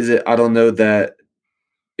 Why is it? I don't know that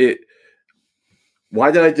it. Why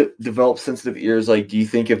did I develop sensitive ears? Like, do you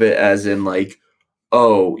think of it as in like,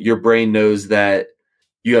 oh, your brain knows that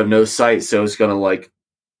you have no sight, so it's gonna like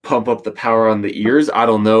pump up the power on the ears? I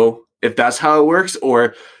don't know if that's how it works,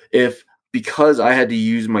 or if because I had to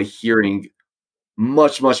use my hearing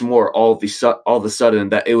much more all of a sudden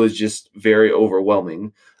that it was just very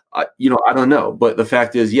overwhelming. I don't know, but the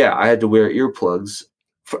fact is, yeah, I had to wear earplugs.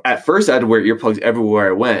 At first, I had to wear earplugs everywhere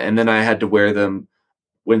I went, and then I had to wear them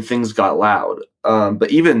when things got loud.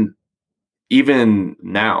 But even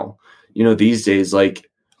now, you know, these days, like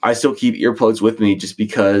I still keep earplugs with me just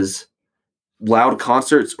because loud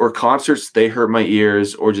concerts they hurt my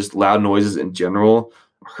ears, or just loud noises in general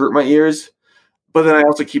hurt my ears. But then I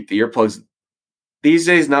also keep the earplugs these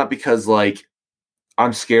days, not because like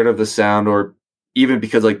I'm scared of the sound, or even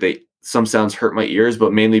because like some sounds hurt my ears,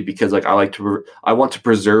 but mainly because like I want to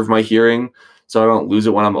preserve my hearing so I don't lose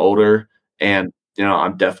it when I'm older, and you know,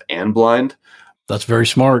 I'm deaf and blind. That's very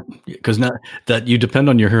smart, because now that you depend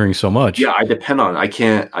on your hearing so much. Yeah, I depend on it.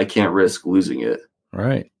 I can't risk losing it.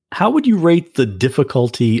 Right. How would you rate the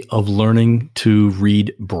difficulty of learning to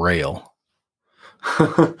read Braille?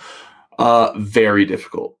 Very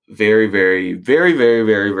difficult. Very, very, very, very,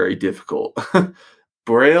 very, very difficult.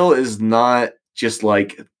 Braille is not just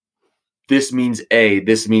like this means A,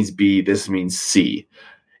 this means B, this means C.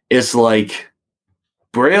 It's like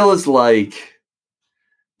Braille is like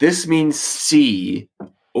this means C,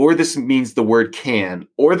 or this means the word can,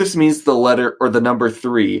 or this means the letter or the number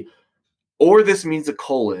 3, or this means a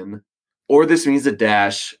colon, or this means a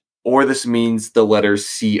dash, or this means the letter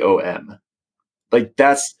COM. Like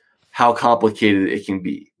that's how complicated it can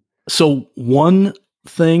be. So one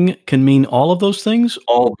thing can mean all of those things?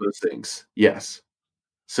 All of those things, yes.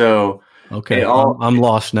 So okay, I'm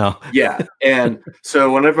lost now. Yeah, and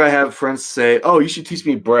so whenever I have friends say, "Oh, you should teach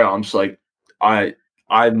me Braille," I'm just like,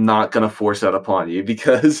 I'm not gonna force that upon you,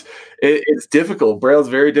 because it's difficult. Braille is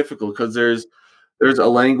very difficult because there's a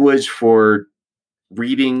language for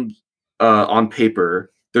reading on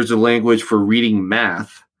paper. There's a language for reading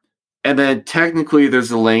math, and then technically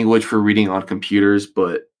there's a language for reading on computers,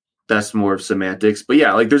 but that's more of semantics. But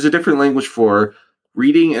yeah, like there's a different language for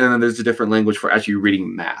reading, and then there's a different language for actually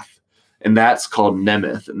reading math, and that's called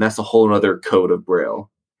Nemeth, and that's a whole other code of Braille.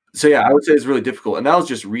 So yeah, I would say it's really difficult, and that was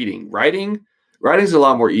just reading. Writing's a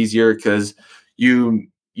lot more easier because you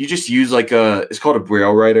just use like it's called a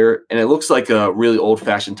Braille writer, and it looks like a really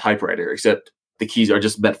old-fashioned typewriter, except the keys are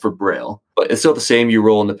just meant for Braille. But it's still the same. You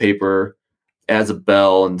roll in the paper, it has a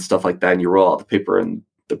bell and stuff like that, and you roll out the paper and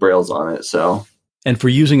the Braille's on it. So, and for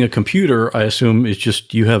using a computer, I assume it's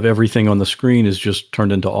just you have everything on the screen is just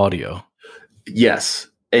turned into audio. Yes,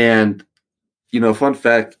 and you know, fun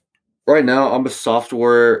fact. Right now, I'm a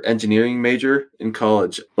software engineering major in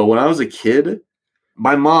college. But when I was a kid,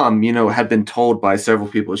 my mom, you know, had been told by several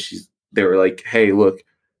people, they were like, hey, look,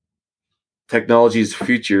 technology is the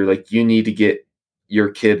future. Like, you need to get your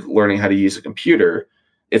kid learning how to use a computer.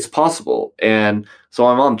 It's possible. And so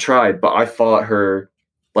my mom tried, but I fought her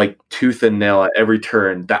like tooth and nail at every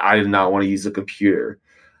turn that I did not want to use a computer.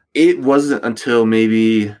 It wasn't until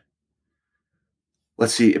maybe,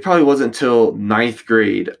 it probably wasn't until ninth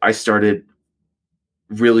grade I started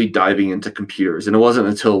really diving into computers. And it wasn't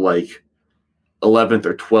until like 11th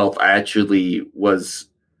or 12th I actually was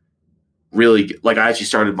really, like, I actually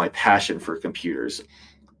started my passion for computers.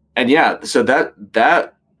 And yeah, so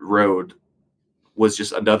that road was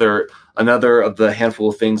just another of the handful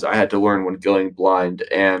of things I had to learn when going blind.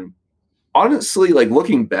 And honestly, like,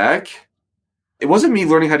 looking back, it wasn't me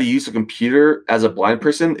learning how to use a computer as a blind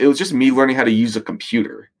person. It was just me learning how to use a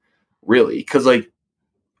computer, really. Because, like,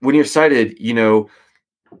 when you're sighted, you know,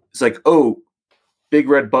 it's like, oh, big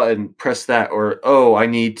red button, press that. Or, oh, I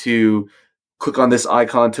need to click on this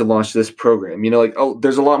icon to launch this program. You know, like, oh,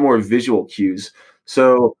 there's a lot more visual cues.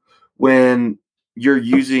 So when you're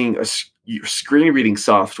using your screen reading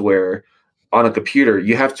software on a computer,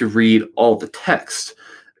 you have to read all the text,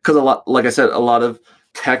 because like I said, a lot of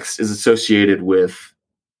text is associated with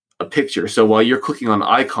a picture. So while you're clicking on an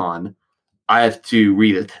icon, I have to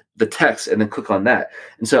read the text and then click on that.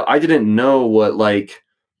 And so I didn't know what, like,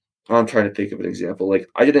 I'm trying to think of an example. Like,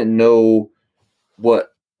 I didn't know what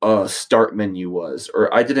a start menu was,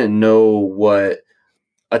 or I didn't know what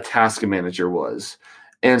a task manager was.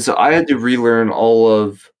 And so I had to relearn all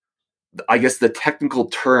of, I guess, the technical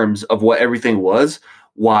terms of what everything was,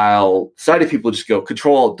 while sighted people just go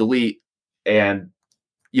Control-Alt-Delete, and,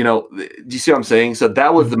 you know, do you see what I'm saying? So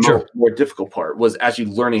that was the more difficult part, was actually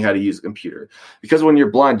learning how to use a computer. Because when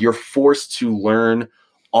you're blind, you're forced to learn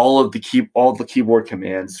all the keyboard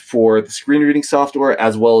commands for the screen reading software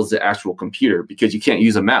as well as the actual computer, because you can't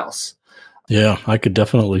use a mouse. Yeah, I could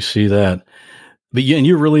definitely see that. But yeah, and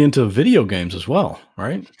you're really into video games as well,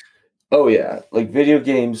 right? Oh yeah, like video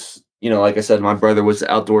games. You know, like I said, my brother was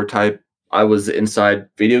the outdoor type. I was the inside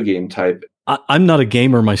video game type. I'm not a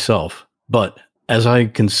gamer myself, but as I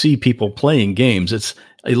can see people playing games, it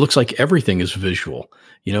looks like everything is visual.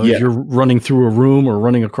 You know, if you're running through a room or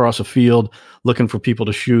running across a field looking for people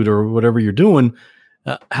to shoot or whatever you're doing,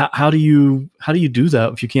 how do you do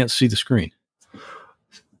that if you can't see the screen?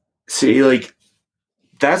 See, like,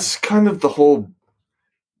 that's kind of the whole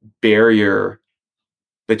barrier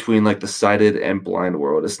between, like, the sighted and blind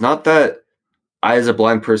world. It's not that I, as a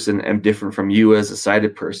blind person, am different from you as a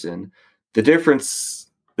sighted person. The difference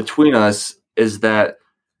between us is that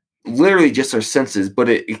literally just our senses, but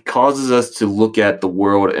it causes us to look at the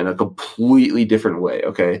world in a completely different way.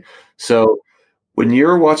 Okay. So when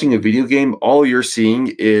you're watching a video game, all you're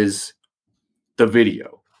seeing is the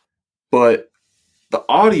video, but the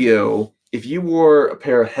audio, if you wore a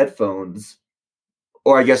pair of headphones,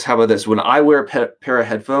 or I guess, how about this? When I wear a pair of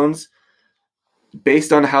headphones,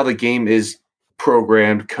 based on how the game is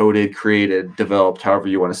programmed, coded, created, developed, however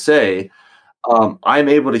you want to say, I'm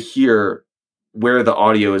able to hear where the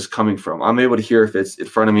audio is coming from. I'm able to hear if it's in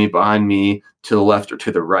front of me, behind me, to the left, or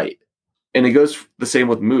to the right. And it goes the same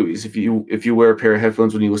with movies. If you wear a pair of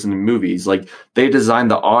headphones when you listen to movies, like, they design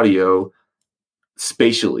the audio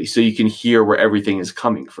spatially so you can hear where everything is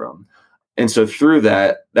coming from. And so through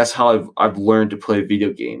that, that's how I've learned to play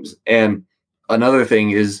video games. And another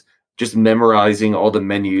thing is just memorizing all the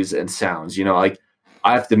menus and sounds. You know, like,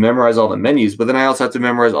 I have to memorize all the menus, but then I also have to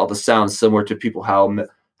memorize all the sounds, similar to people,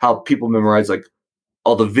 how people memorize, like,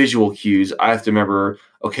 all the visual cues. I have to remember,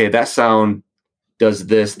 okay, that sound does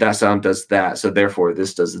this, that sound does that, so therefore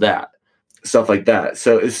this does that, stuff like that.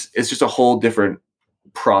 So it's just a whole different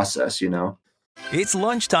process, you know. It's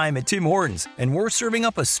lunchtime at Tim Hortons, and we're serving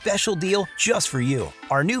up a special deal just for you.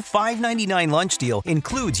 Our new $5.99 lunch deal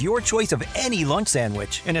includes your choice of any lunch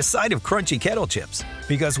sandwich and a side of crunchy kettle chips.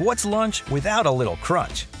 Because what's lunch without a little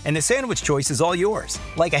crunch? And the sandwich choice is all yours,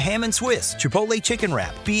 like a ham and Swiss, Chipotle chicken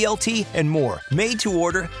wrap, BLT, and more, made to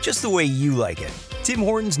order just the way you like it. Tim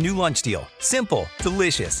Hortons' new lunch deal. Simple,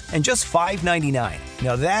 delicious, and just $5.99.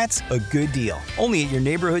 Now that's a good deal. Only at your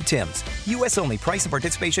neighborhood Tim's. U.S. only. Price and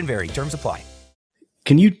participation vary. Terms apply.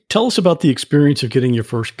 Can you tell us about the experience of getting your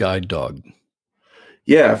first guide dog?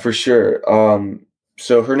 Yeah, for sure.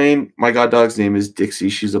 So my guide dog's name is Dixie.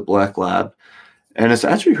 She's a black lab. And it's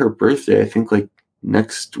actually her birthday, I think, like,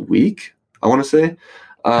 next week, I want to say.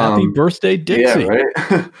 Happy birthday, Dixie. Yeah,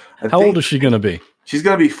 right? How old is she going to be? She's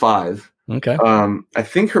going to be 5. Okay. I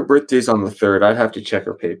think her birthday's on the 3rd. I'd have to check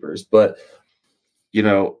her papers. But, you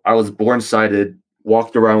know, I was born sighted,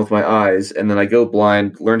 walked around with my eyes, and then I go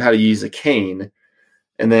blind, learned how to use a cane.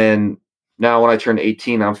 And then now when I turn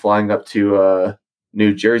 18, I'm flying up to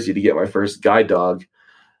New Jersey to get my first guide dog.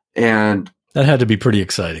 And That had to be pretty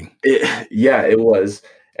exciting. Yeah, it was.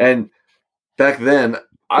 And back then,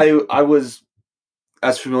 I was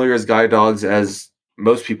as familiar as guide dogs as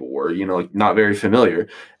most people were, like not very familiar.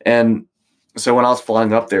 And so when I was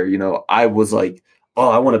flying up there, I was like, oh,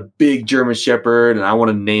 I want a big German Shepherd and I want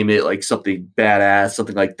to name it like something badass,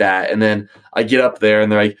 something like that. And then I get up there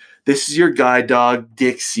and they're like, this is your guide dog,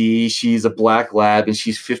 Dixie. She's a black lab and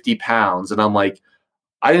she's 50 pounds. And I'm like,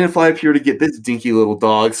 I didn't fly up here to get this dinky little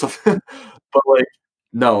dog. So, but like,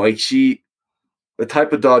 no, like the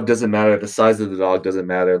type of dog doesn't matter. The size of the dog doesn't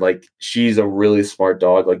matter. Like she's a really smart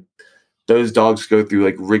dog. Like those dogs go through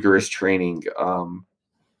like rigorous training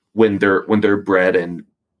when they're bred and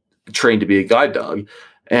trained to be a guide dog.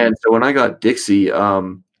 And so when I got Dixie,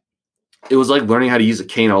 it was like learning how to use a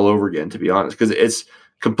cane all over again, to be honest, because it's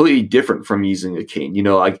completely different from using a cane.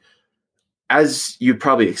 Like as you'd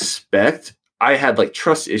probably expect, I had like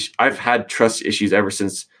trust issues. I've had trust issues ever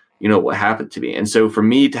since what happened to me. And so for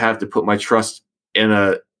me to have to put my trust in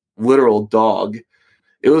a literal dog,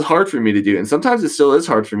 it was hard for me to do. And sometimes it still is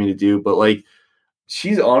hard for me to do, but like,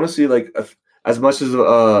 she's honestly like as much as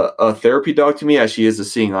a therapy dog to me as she is a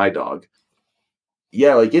seeing eye dog.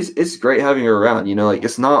 Yeah. Like it's great having her around, like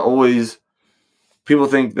it's not always, people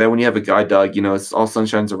think that when you have a guide dog, it's all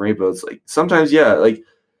sunshines and rainbows. Like sometimes, yeah, like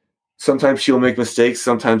sometimes she'll make mistakes.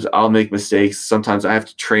 Sometimes I'll make mistakes. Sometimes I have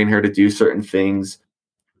to train her to do certain things.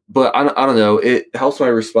 But I don't know. It helps my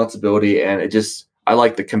responsibility, and I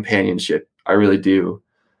like the companionship. I really do.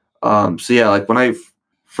 So yeah, like when I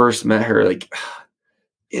first met her, like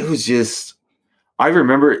it was just, I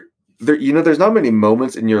remember there, there's not many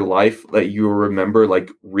moments in your life that you remember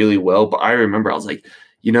like really well, but I remember I was like,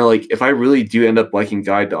 like if I really do end up liking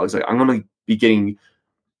guide dogs, like I'm going to be getting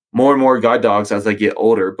more and more guide dogs as I get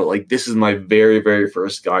older. But like, this is my very, very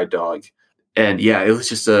first guide dog. And yeah, it was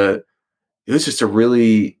just a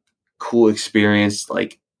really cool experience.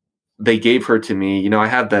 Like they gave her to me, I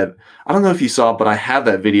have that, I don't know if you saw, but I have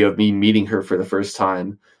that video of me meeting her for the first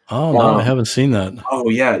time. Oh no, I haven't seen that. Oh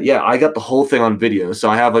yeah. Yeah. I got the whole thing on video. So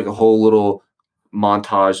I have like a whole little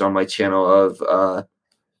montage on my channel of,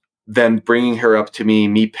 them bringing her up to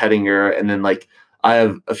me petting her. And then like, I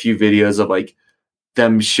have a few videos of like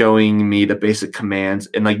them showing me the basic commands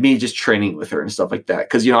and like me just training with her and stuff like that.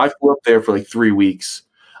 Cause I flew up there for like 3 weeks.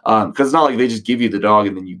 Cause it's not like they just give you the dog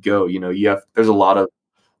and then you go, there's a lot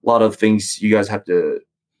of things you guys have to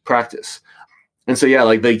practice. And so, yeah,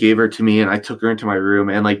 like they gave her to me and I took her into my room,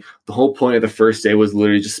 and like the whole point of the first day was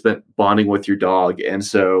literally just spent bonding with your dog. And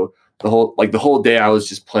so the whole day I was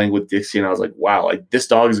just playing with Dixie, and I was like, wow, like this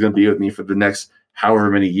dog is going to be with me for the next however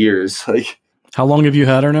many years. Like, how long have you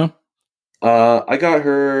had her now? I got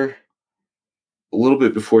her a little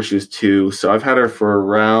bit before she was 2. So I've had her for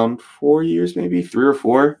around 4 years, maybe 3 or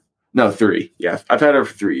 4. No, 3. Yeah. I've had her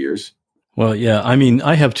for 3 years. Well, yeah, I mean,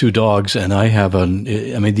 I have 2 dogs, and I have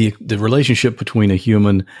the relationship between a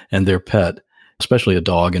human and their pet, especially a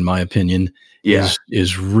dog, in my opinion,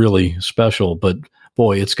 is really special. But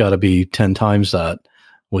boy, it's got to be 10 times that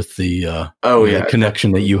with the the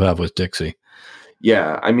connection that you have with Dixie.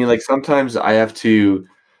 Yeah, I mean, like sometimes I have to,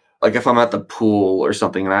 like if I'm at the pool or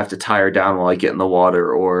something and I have to tie her down while I get in the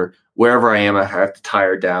water, or wherever I am, I have to tie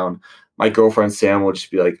her down. My girlfriend Sam will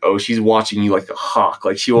just be like, "Oh, she's watching you like a hawk.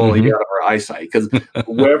 Like she won't let you out of her eyesight, because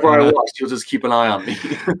wherever I walk, she'll just keep an eye on me."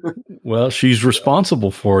 Well, she's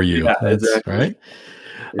responsible for you. Yeah, exactly. Right.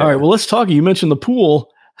 Yeah. All right. Well, let's talk. You mentioned the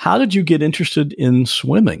pool. How did you get interested in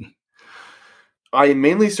swimming? I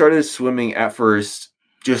mainly started swimming at first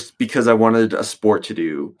just because I wanted a sport to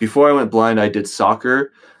do. Before I went blind, I did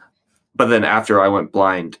soccer, but then after I went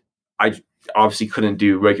blind, I obviously couldn't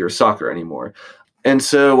do regular soccer anymore. And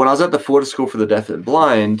so when I was at the Florida School for the Deaf and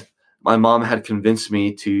Blind, my mom had convinced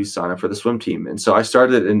me to sign up for the swim team. And so I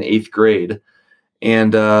started in 8th grade.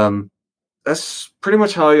 And that's pretty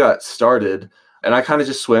much how I got started. And I kind of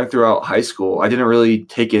just swam throughout high school. I didn't really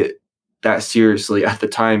take it that seriously at the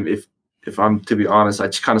time. If I'm to be honest, I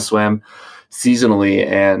just kind of swam seasonally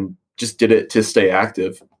and just did it to stay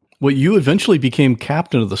active. Well, you eventually became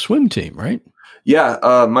captain of the swim team, right?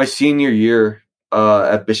 Yeah. My senior year,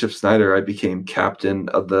 at Bishop Snyder, I became captain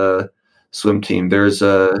of the swim team. There's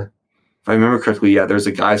if I remember correctly, there's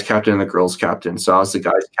a guys captain and a girls captain. So I was the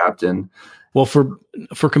guys captain. Well, for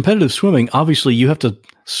competitive swimming, obviously you have to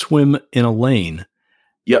swim in a lane.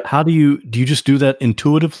 Yep. How do you just do that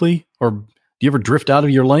intuitively, or do you ever drift out of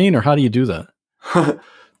your lane, or how do you do that?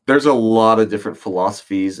 There's a lot of different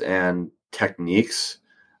philosophies and techniques,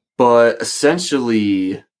 but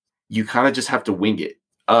essentially you kind of just have to wing it.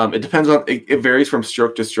 It depends on, it varies from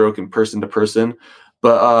stroke to stroke and person to person.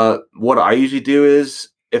 But what I usually do is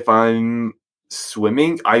if I'm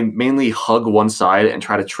swimming, I mainly hug one side and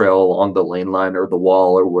try to trail along the lane line or the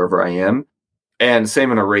wall or wherever I am. And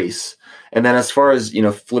same in a race. And then as far as,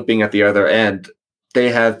 flipping at the other end, they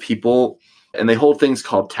have people and they hold things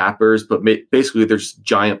called tappers, but basically they're just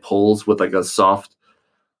giant poles with like a soft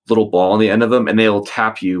little ball on the end of them, and they'll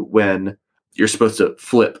tap you when you're supposed to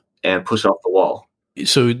flip and push off the wall.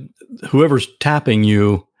 So whoever's tapping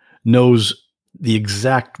you knows the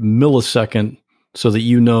exact millisecond so that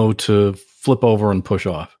you know to flip over and push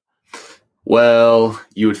off. Well,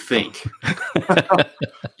 you would think.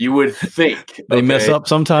 You would think. They mess up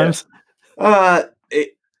sometimes? Yeah,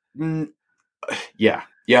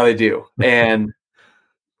 they do. And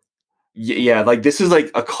yeah, like this is like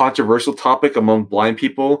a controversial topic among blind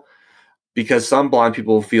people because some blind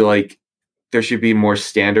people feel like there should be more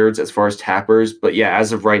standards as far as tappers. But yeah,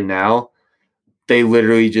 as of right now, they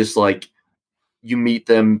literally just like you meet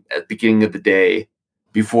them at the beginning of the day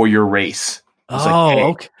before your race.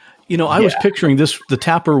 Okay. I was picturing the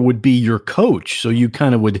tapper would be your coach. So you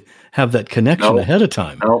kind of would have that connection ahead of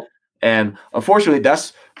time. No. And unfortunately,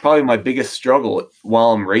 that's probably my biggest struggle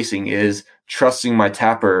while I'm racing is trusting my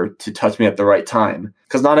tapper to touch me at the right time.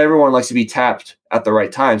 Because not everyone likes to be tapped at the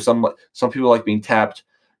right time. Some people like being tapped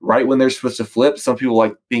right when they're supposed to flip. Some people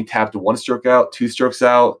like being tapped 1 stroke out, 2 strokes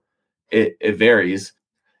out. It varies.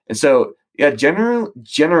 And so, yeah,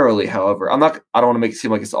 generally, however, I don't want to make it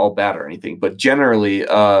seem like it's all bad or anything, but generally,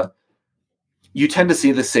 you tend to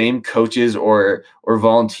see the same coaches or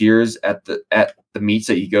volunteers at the meets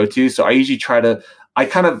that you go to. So I usually I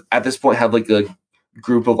kind of at this point have like a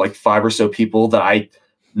group of like 5 or so people that I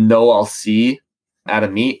know I'll see at a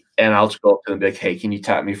meet, and I'll just go up to them and be like, hey, can you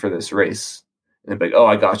tap me for this race? And they're like, oh,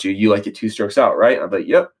 I got you. You like it 2 strokes out, right? And I'm like,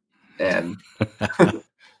 yep. And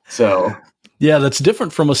so. Yeah, that's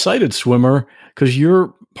different from a sighted swimmer because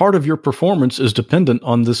part of your performance is dependent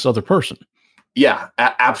on this other person. Yeah,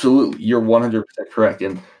 absolutely. You're 100% correct.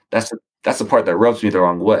 And that's the part that rubs me the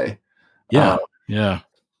wrong way. Yeah.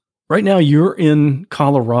 Right now you're in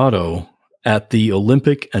Colorado at the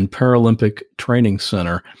Olympic and Paralympic Training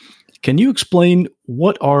Center. Can you explain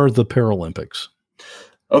what are the Paralympics?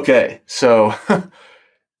 Okay, so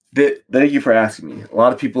thank you for asking me. A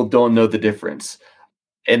lot of people don't know the difference.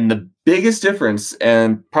 And the biggest difference,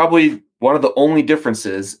 and probably one of the only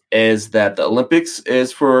differences, is that the Olympics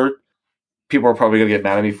is for, people are probably going to get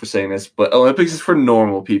mad at me for saying this, but Olympics is for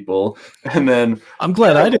normal people. And then I'm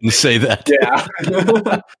glad I didn't say that. Yeah.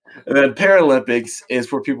 And then Paralympics is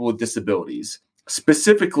for people with disabilities,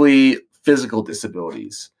 specifically physical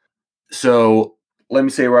disabilities. So let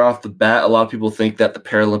me say right off the bat, a lot of people think that the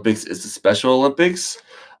Paralympics is the Special Olympics.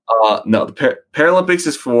 No, the Paralympics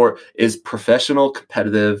is professional,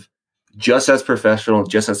 competitive, just as professional,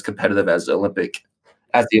 just as competitive as the Olympics.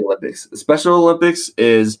 The Special Olympics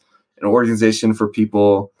is an organization for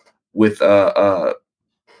people with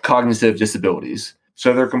cognitive disabilities.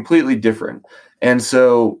 So they're completely different. And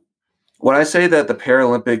so when I say that the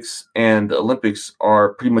Paralympics and the Olympics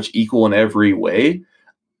are pretty much equal in every way,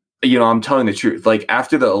 I'm telling the truth. Like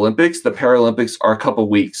after the Olympics, the Paralympics are a couple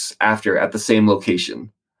weeks after at the same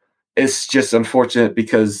location. It's just unfortunate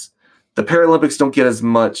because the Paralympics don't get as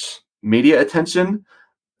much media attention,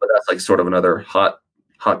 but that's like sort of another hot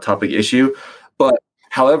topic issue. But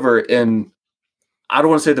however, I don't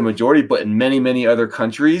want to say the majority, but in many, many other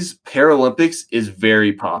countries, Paralympics is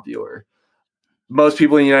very popular. Most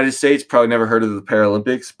people in the United States probably never heard of the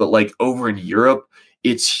Paralympics, but like over in Europe,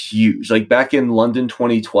 it's huge. Like back in London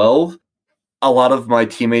 2012, a lot of my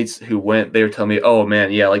teammates who went, they were telling me, oh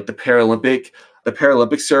man, yeah, like the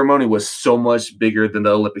Paralympic ceremony was so much bigger than the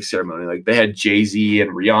Olympic ceremony. Like they had Jay-Z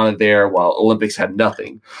and Rihanna there while Olympics had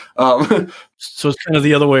nothing. So it's kind of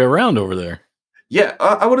the other way around over there. Yeah,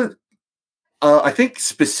 I think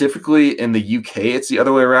specifically in the UK, it's the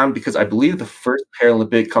other way around because I believe the first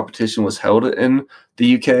Paralympic competition was held in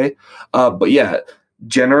the UK. But yeah,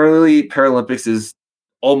 generally Paralympics is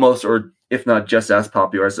almost, or if not just as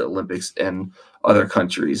popular as the Olympics in other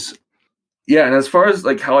countries. Yeah, and as far as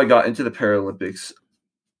like how I got into the Paralympics,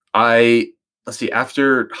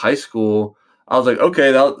 after high school, I was like,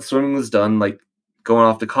 okay, swimming was done, like going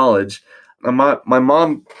off to college. And my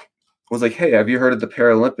mom was like, hey, have you heard of the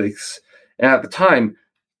Paralympics? And at the time,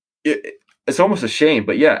 it's almost a shame,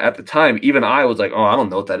 but yeah, at the time, even I was like, oh, I don't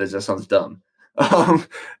know what that is. That sounds dumb.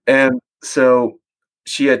 And so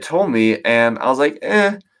she had told me, and I was like,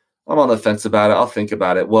 I'm on the fence about it. I'll think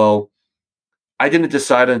about it. Well, I didn't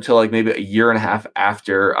decide until like maybe a year and a half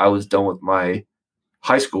after I was done with my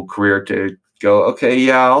high school career to go, okay,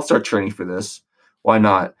 yeah, I'll start training for this. Why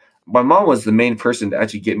not? My mom was the main person to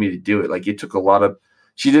actually get me to do it. Like it took a lot of,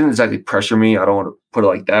 she didn't exactly pressure me. I don't want to put it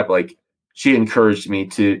like that, but like she encouraged me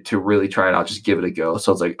to really try it out, just give it a go.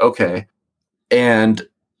 So I was like, okay. And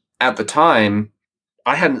at the time,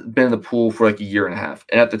 I hadn't been in the pool for like a year and a half.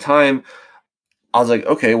 And at the time, I was like,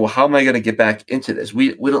 okay, well, how am I going to get back into this?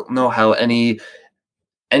 We don't know how any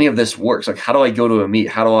of this works. Like, how do I go to a meet?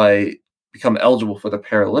 How do I become eligible for the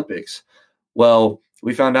Paralympics? Well,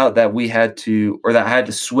 we found out that I had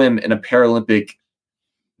to swim in a Paralympic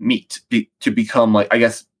meet to become, like, I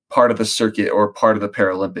guess, part of the circuit or part of the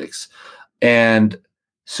Paralympics. And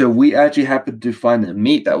so we actually happened to find a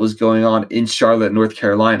meet that was going on in Charlotte, North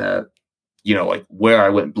Carolina, like where I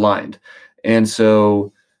went blind. And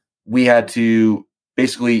so we had to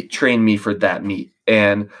basically train me for that meet.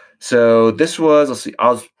 And so this was, this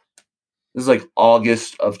is like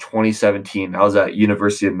August of 2017. I was at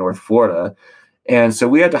University of North Florida. And so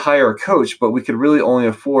we had to hire a coach, but we could really only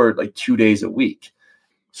afford like 2 days a week.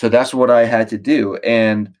 So that's what I had to do.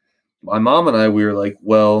 And my mom and I, we were like,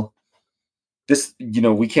 well, this,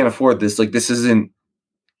 we can't afford this. Like, this isn't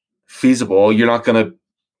feasible. You're not going to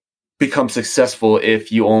become successful if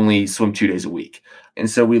you only swim 2 days a week. And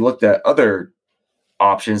so we looked at other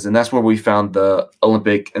options, and that's where we found the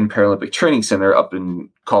Olympic and Paralympic Training Center up in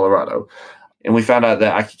Colorado. And we found out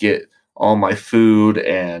that I could get all my food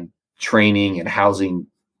and training and housing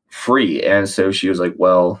free. And so she was like,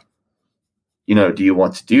 well, do you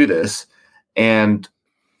want to do this? And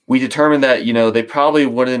we determined that, they probably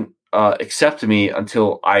wouldn't accept me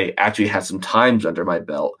until I actually had some times under my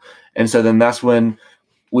belt. And so then that's when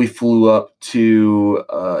we flew up to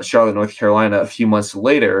Charlotte, North Carolina a few months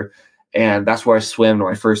later. And that's where I swam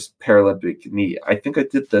my first Paralympic meet. I think I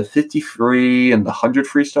did the 50 free and the 100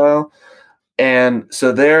 freestyle. And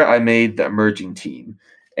so there I made the emerging team.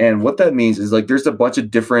 And what that means is, like, there's a bunch of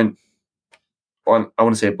different, I want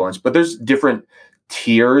to say a bunch, but there's different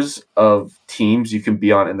tiers of teams you can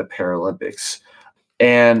be on in the Paralympics.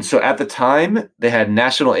 And so at the time, they had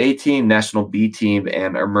National A team, National B team,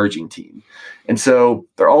 and emerging team. And so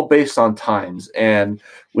they're all based on times. And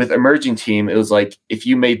with emerging team, it was like, if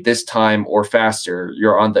you made this time or faster,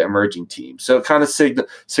 you're on the emerging team. So it kind of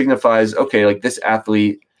signifies, okay, like, this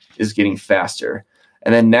athlete is getting faster.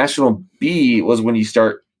 And then National B was when you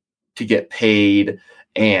start to get paid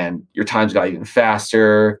and your times got even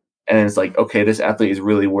faster. And it's like, okay, this athlete is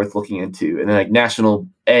really worth looking into. And then, like, National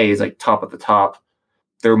A is like top of the top.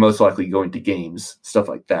 They're most likely going to games, stuff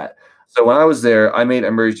like that. So when I was there, I made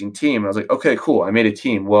emerging team. And I was like, okay, cool. I made a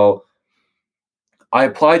team. Well, I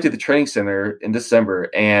applied to the training center in December,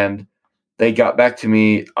 and they got back to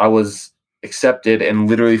me. I was accepted and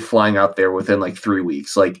literally flying out there within like 3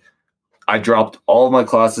 weeks. Like, I dropped all of my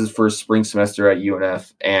classes for spring semester at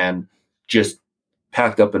UNF and just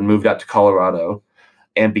packed up and moved out to Colorado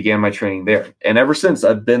and began my training there. And ever since,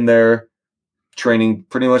 I've been there training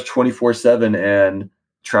pretty much 24/7 and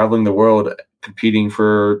traveling the world, competing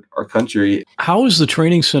for our country. How is the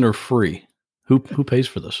training center free? Who pays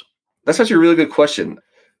for this? That's actually a really good question.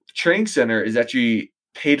 The training center is actually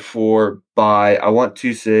paid for by, I want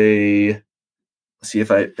to say, let's see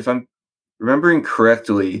if I'm remembering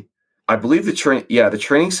correctly. I believe the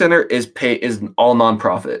training center is all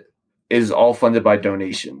nonprofit, is all funded by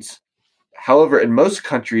donations. However, in most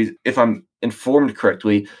countries, if I'm informed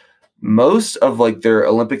correctly, most of like their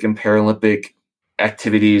Olympic and Paralympic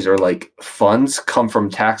activities or like funds come from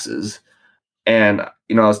taxes. And, I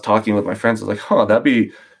was talking with my friends, I was like, that'd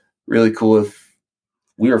be really cool if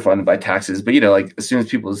we were funded by taxes. But, like, as soon as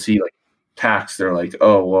people see like tax, they're like,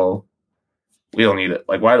 oh, well, we don't need it.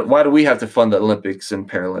 Like, why do we have to fund the Olympics and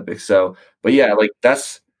Paralympics? So, but yeah, like,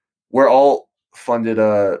 we're all funded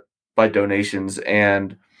by donations,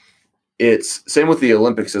 and it's same with the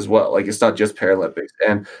Olympics as well. Like, it's not just Paralympics.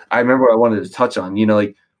 And I remember I wanted to touch on,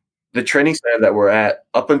 like, the training center that we're at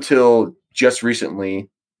up until just recently,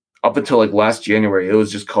 up until like last January, it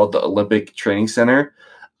was just called the Olympic Training Center,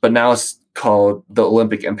 but now it's called the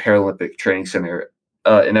Olympic and Paralympic Training Center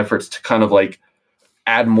in efforts to kind of like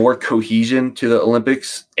add more cohesion to the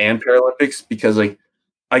Olympics and Paralympics, because like,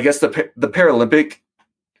 I guess the Paralympic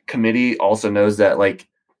committee also knows that like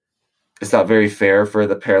it's not very fair for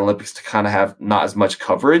the Paralympics to kind of have not as much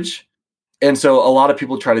coverage. And so a lot of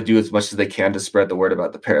people try to do as much as they can to spread the word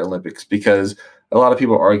about the Paralympics, because a lot of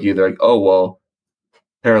people argue, they're like, oh, well,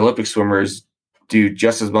 Paralympic swimmers do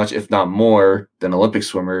just as much, if not more, than Olympic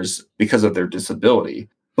swimmers because of their disability.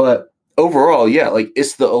 But overall, yeah, like,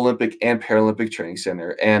 it's the Olympic and Paralympic Training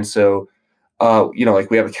Center. And so, like,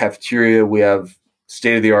 we have a cafeteria, we have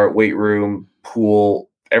state-of-the-art weight room, pool,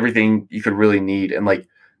 everything you could really need. And like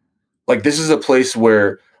this is a place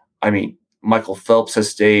where, I mean, Michael Phelps has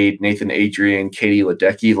stayed, Nathan Adrian, Katie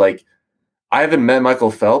Ledecky. Like, I haven't met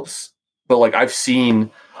Michael Phelps, but like, I've seen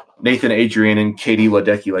Nathan Adrian and Katie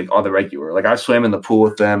Ledecky like on the regular. Like I've swam in the pool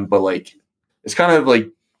with them, but like it's kind of like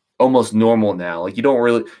almost normal now. Like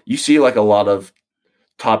you see like a lot of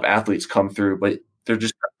top athletes come through, but they're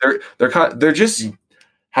just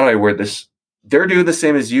how do I word this? They're doing the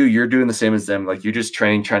same as you. You're doing the same as them. Like you're just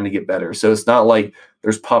training, trying to get better. So it's not like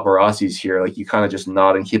there's paparazzis here. Like you kind of just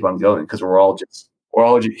nod and keep on going because we're all just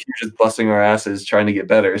busting our asses trying to get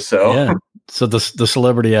better. So yeah. So the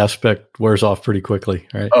celebrity aspect wears off pretty quickly,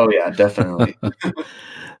 right? Oh yeah, definitely.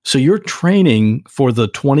 So you're training for the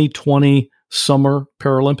 2020 Summer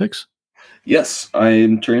Paralympics? Yes, I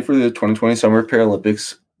am training for the 2020 Summer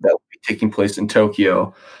Paralympics that will be taking place in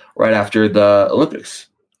Tokyo right after the Olympics.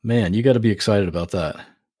 Man, you got to be excited about that.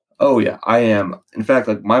 Oh yeah, I am. In fact,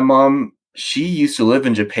 like my mom, she used to live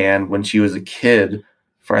in Japan when she was a kid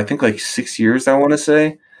for I think like 6 years, I want to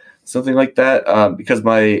say, something like that. Because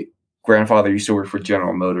my grandfather used to work for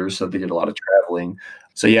General Motors, so they did a lot of traveling.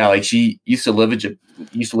 So yeah, like she used to live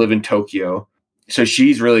in Tokyo, so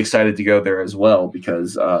she's really excited to go there as well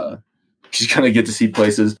because she's gonna get to see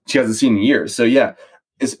places she hasn't seen in years. So yeah,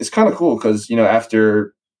 it's kind of cool because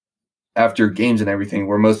after games and everything,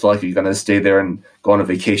 we're most likely going to stay there and go on a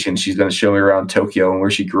vacation. She's going to show me around Tokyo and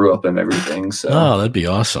where she grew up and everything. So, that'd be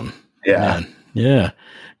awesome. Yeah. Man. Yeah.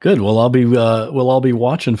 Good. Well, we'll all be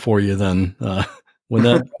watching for you then, when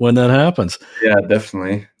that happens. Yeah,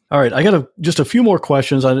 definitely. All right. I got just a few more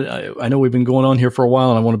questions. I know we've been going on here for a while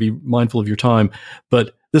and I want to be mindful of your time,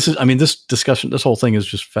 but this whole thing is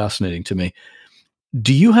just fascinating to me.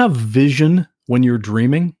 Do you have vision when you're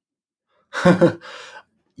dreaming?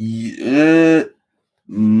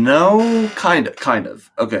 No, kind of.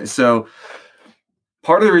 Okay, so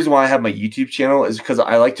part of the reason why I have my YouTube channel is because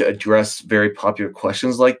I like to address very popular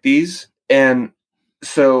questions like these. And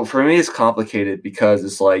so for me, it's complicated because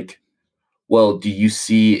it's like, well, do you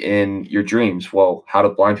see in your dreams? Well, how do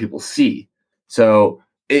blind people see? So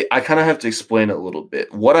I kind of have to explain it a little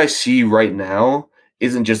bit. What I see right now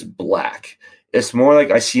isn't just black. It's more like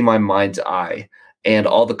I see my mind's eye and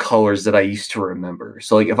all the colors that I used to remember.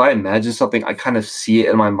 So like if I imagine something, I kind of see it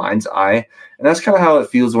in my mind's eye. And that's kind of how it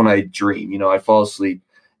feels when I dream. I fall asleep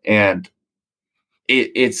and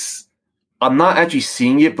it's I'm not actually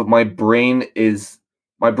seeing it, but my brain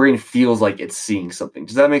feels like it's seeing something.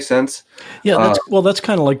 Does that make sense? Yeah, that's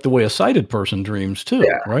kind of like the way a sighted person dreams too,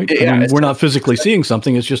 yeah, right? Yeah, I mean, we're not physically seeing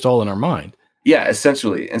something, it's just all in our mind. Yeah,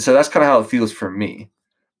 essentially. And so that's kind of how it feels for me.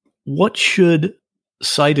 What should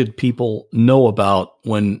sighted people know about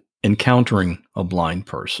when encountering a blind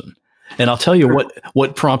person? And I'll tell you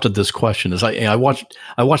what prompted this question is I watched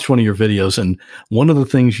one of your videos, and one of the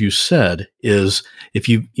things you said is if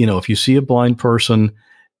you see a blind person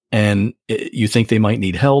and you think they might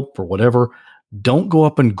need help or whatever, don't go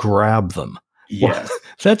up and grab them. Yes. Well,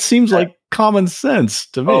 that seems like common sense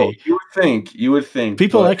to me. Oh, you would think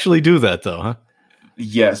people actually do that though, huh?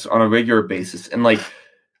 Yes, on a regular basis. And like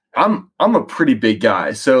I'm a pretty big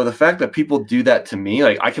guy. So the fact that people do that to me,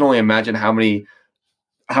 like I can only imagine how many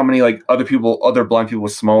like other blind people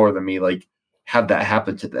smaller than me, like have that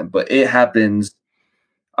happen to them. But it happens,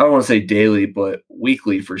 I don't want to say daily, but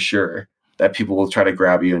weekly for sure, that people will try to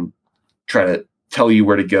grab you and try to tell you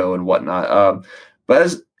where to go and whatnot. But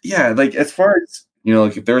as far as,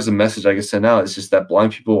 like if there's a message I can send out, it's just that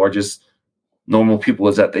blind people are just normal people,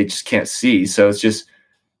 is that they just can't see. So it's just,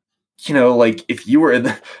 like if you were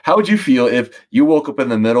how would you feel if you woke up in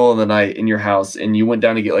the middle of the night in your house and you went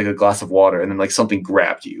down to get like a glass of water and then like something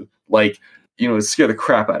grabbed you, like, it scared the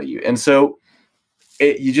crap out of you. And so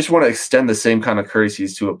you just want to extend the same kind of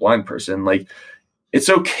courtesies to a blind person. Like it's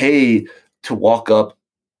okay to walk up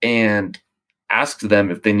and ask them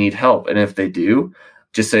if they need help. And if they do,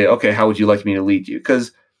 just say, okay, how would you like me to lead you?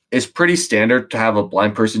 Because it's pretty standard to have a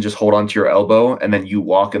blind person just hold onto your elbow and then you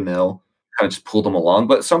walk and they'll kind of just pull them along.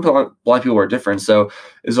 But some blind people are different. So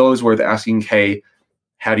it's always worth asking, hey,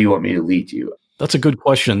 how do you want me to lead you? That's a good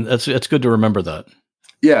question. It's good to remember that.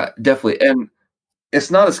 Yeah, definitely. And it's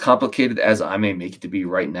not as complicated as I may make it to be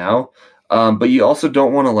right now. But you also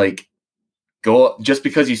don't want to like go just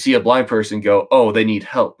because you see a blind person go, oh, they need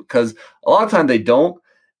help, because a lot of time they don't.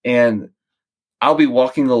 And I'll be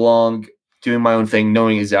walking along doing my own thing,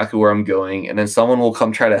 knowing exactly where I'm going. And then someone will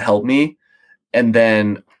come try to help me. And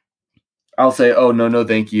then I'll say, oh, no,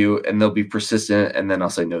 thank you. And they'll be persistent. And then I'll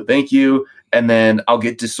say, no, thank you. And then I'll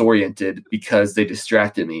get disoriented because they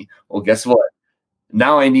distracted me. Well, guess what?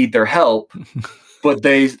 Now I need their help. But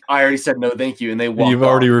I already said no, thank you, and they walk. You've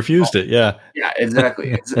already refused it, yeah. Yeah,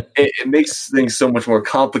 exactly. It makes things so much more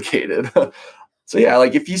complicated. So yeah,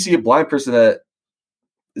 like if you see a blind person that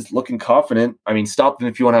is looking confident, I mean, stop them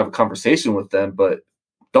if you want to have a conversation with them. But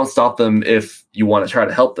don't stop them if you want to try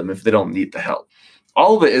to help them if they don't need the help.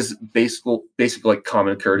 All of it is basic like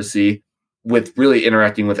common courtesy with really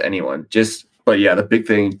interacting with anyone. But yeah, the big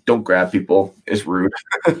thing, don't grab people, is rude.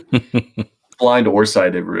 Blind or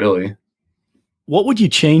sighted, really. What would you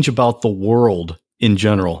change about the world in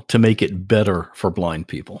general to make it better for blind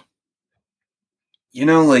people? You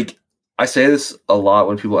know, like, I say this a lot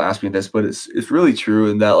when people ask me this, but it's really true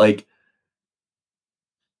in that, like,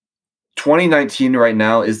 2019 right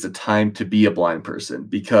now is the time to be a blind person,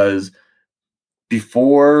 because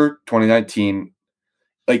before 2019,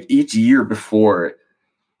 like each year before,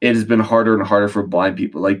 it has been harder and harder for blind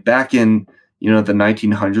people. Like back in, the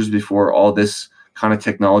 1900s, before all this kind of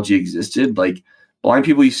technology existed, like blind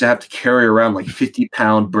people used to have to carry around like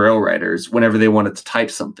 50-pound braille writers whenever they wanted to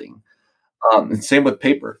type something. And same with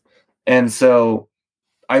paper. And so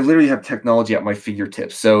I literally have technology at my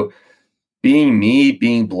fingertips. So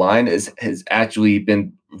being blind has actually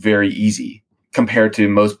been very easy compared to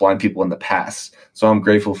most blind people in the past. So I'm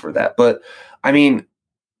grateful for that. But I mean,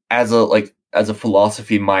 as a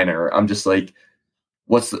philosophy minor, I'm just like,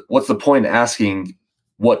 what's the point asking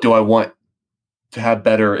what do I want to have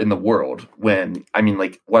better in the world when, I mean,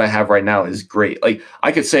 like, what I have right now is great. Like,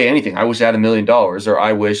 I could say anything. I wish I had $1 million, or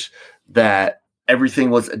I wish that everything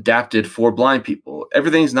was adapted for blind people.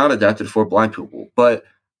 Everything's not adapted for blind people, but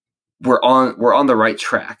we're on the right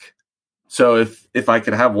track. So if I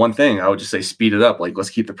could have one thing, I would just say speed it up. Like, let's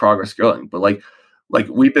keep the progress going. But like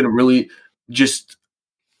we've been really just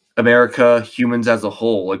America, humans as a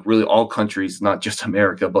whole, like really all countries, not just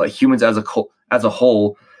America, but like humans as a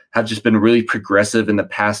whole have just been really progressive in the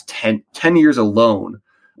past 10 years alone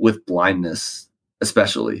with blindness,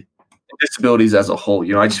 especially, and disabilities as a whole.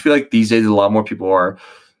 I just feel like these days a lot more people are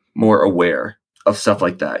more aware of stuff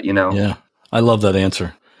like that, Yeah, I love that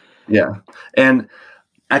answer. Yeah. And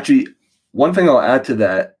actually, one thing I'll add to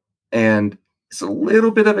that, and it's a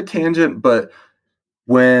little bit of a tangent, but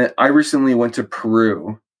when I recently went to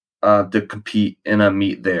Peru to compete in a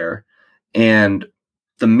meet there, and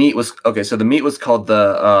the meet was called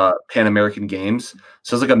the Pan American Games.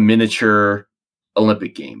 So it's like a miniature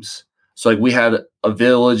Olympic Games. So like we had a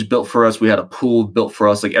village built for us, we had a pool built for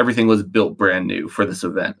us, like everything was built brand new for this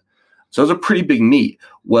event. So it was a pretty big meet.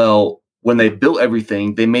 Well, when they built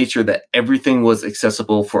everything, they made sure that everything was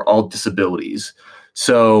accessible for all disabilities.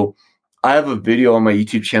 So I have a video on my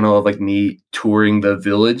YouTube channel of like me touring the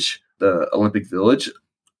village, the Olympic Village.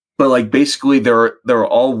 But like basically there were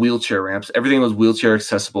all wheelchair ramps. Everything was wheelchair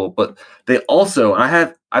accessible. But they also,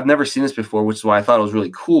 and I've never seen this before, which is why I thought it was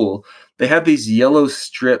really cool. They had these yellow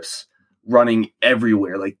strips running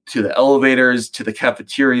everywhere, like to the elevators, to the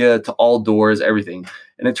cafeteria, to all doors, everything.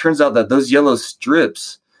 And it turns out that those yellow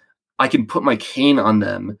strips, I can put my cane on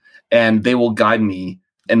them and they will guide me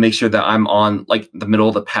and make sure that I'm on like the middle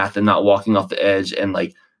of the path and not walking off the edge, and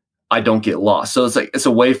like I don't get lost. So it's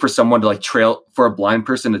a way for someone to like for a blind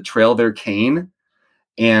person to trail their cane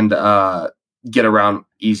and get around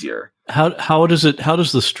easier. How does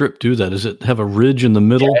the strip do that? Does it have a ridge in the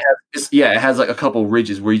middle? Yeah, it has like a couple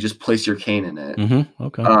ridges where you just place your cane in it. Mm-hmm.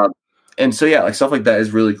 Okay. And so yeah, like stuff like that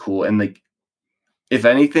is really cool. And like, if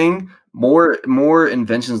anything, more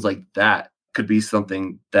inventions like that could be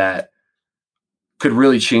something that could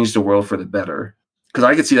really change the world for the better. Because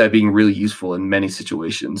I could see that being really useful in many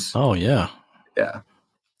situations. Oh yeah. Yeah.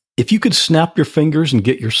 If you could snap your fingers and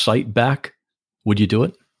get your sight back, would you do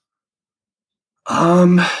it?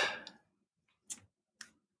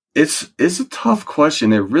 It's a tough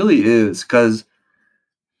question. It really is, because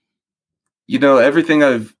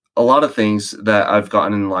a lot of things that I've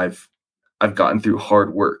gotten in life, I've gotten through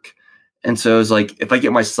hard work. And so it's like, if I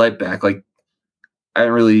get my sight back, like I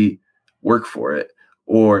didn't really work for it.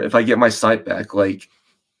 Or if I get my sight back, like,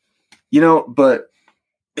 but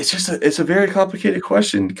it's a very complicated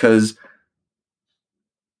question, because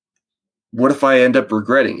what if I end up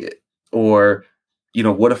regretting it? Or,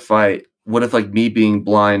 what if like me being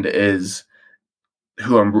blind is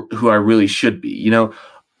who I really should be,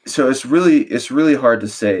 So it's really hard to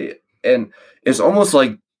say. And it's almost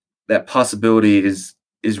like that possibility is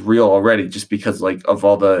real already, just because like of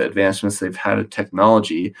all the advancements they've had in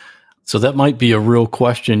technology. So that might be a real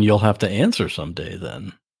question you'll have to answer someday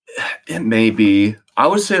then. It may be. I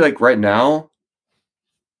would say like right now,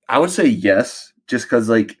 I would say yes, just because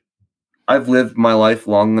like I've lived my life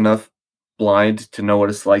long enough blind to know what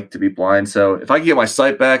it's like to be blind. So if I can get my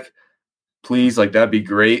sight back, please, like that'd be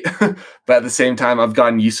great. But at the same time, I've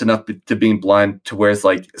gotten used enough to being blind to where it's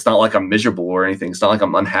like, it's not like I'm miserable or anything. It's not like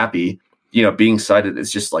I'm unhappy. Being sighted,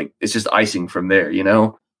 it's just icing from there,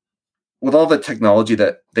 With all the technology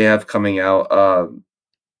that they have coming out,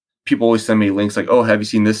 people always send me links like, oh, have you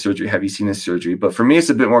seen this surgery? Have you seen this surgery? But for me, it's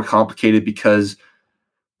a bit more complicated because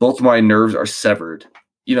both of my nerves are severed.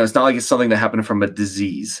 It's not like it's something that happened from a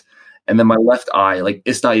disease. And then my left eye, like,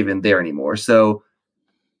 it's not even there anymore. So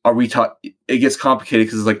it gets complicated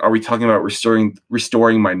because it's like, are we talking about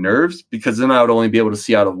restoring my nerves? Because then I would only be able to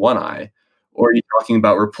see out of one eye. Or are you talking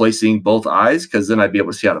about replacing both eyes? Because then I'd be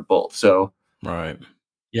able to see out of both. So, right.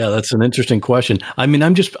 Yeah, that's an interesting question. I mean,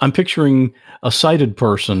 I'm picturing a sighted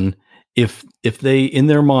person. If they, in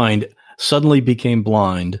their mind, suddenly became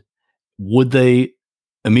blind, would they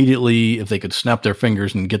immediately, if they could snap their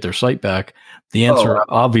fingers and get their sight back? The answer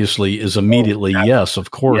obviously is immediately yes,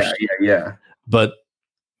 of course. Yeah. But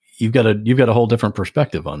you've got a whole different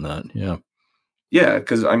perspective on that. Yeah. Yeah,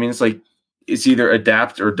 because I mean, it's like, it's either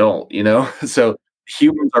adapt or don't, So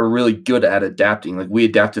humans are really good at adapting. Like, we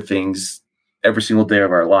adapt to things every single day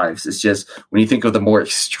of our lives. It's just when you think of the more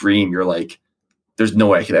extreme, you're like, there's no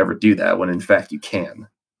way I could ever do that, when in fact you can.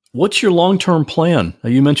 What's your long-term plan?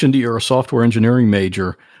 You mentioned you're a software engineering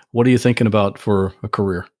major. What are you thinking about for a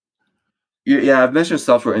career? Yeah, I've mentioned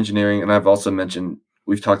software engineering, and I've also mentioned,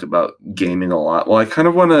 we've talked about gaming a lot. Well, I kind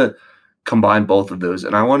of want to combine both of those,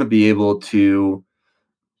 and I want to be able to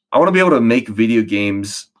make video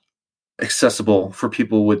games accessible for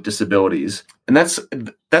people with disabilities. And that's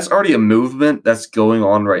already a movement that's going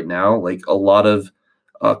on right now. Like, a lot of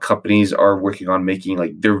companies are working on making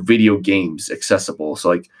like their video games accessible. So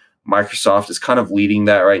like Microsoft is kind of leading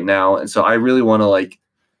that right now. And so I really want to like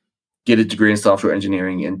get a degree in software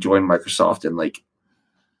engineering and join Microsoft and like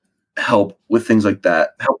help with things like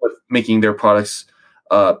that, help with making their products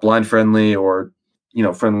blind friendly or,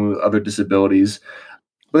 friendly with other disabilities.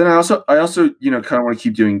 But then I also, kind of want to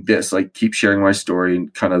keep doing this, like keep sharing my story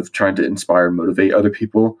and kind of trying to inspire and motivate other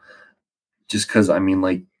people. Just because, I mean,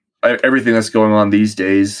 like everything that's going on these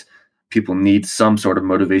days, people need some sort of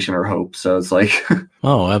motivation or hope. So it's like,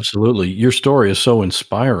 oh, absolutely. Your story is so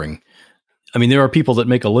inspiring. I mean, there are people that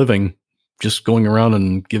make a living just going around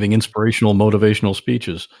and giving inspirational, motivational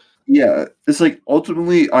speeches. Yeah, it's like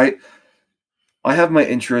ultimately, I have my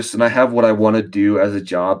interests and I have what I want to do as a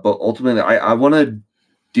job, but ultimately, I want to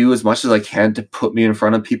do as much as I can to put me in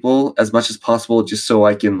front of people as much as possible, just so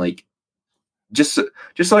I can like, just so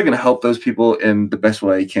I can help those people in the best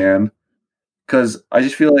way I can. Because I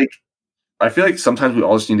just feel like sometimes we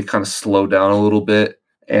all just need to kind of slow down a little bit.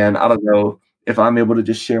 And I don't know if I'm able to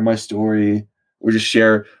just share my story or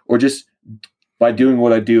just by doing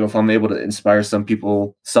what I do, if I'm able to inspire some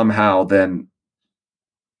people somehow, then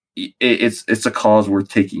it's a cause worth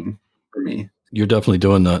taking for me. You're definitely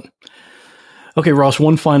doing that. Okay, Ross,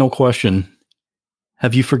 one final question.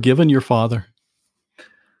 Have you forgiven your father?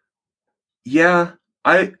 Yeah,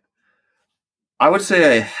 I would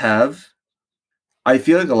say I have. I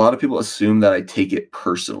feel like a lot of people assume that I take it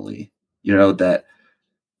personally, that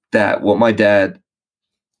what my dad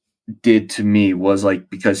did to me was like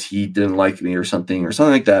because he didn't like me or something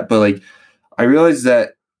like that. But like, I realized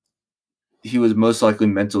that he was most likely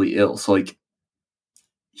mentally ill. So like,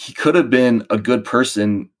 he could have been a good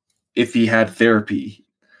person if he had therapy.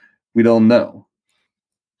 We don't know.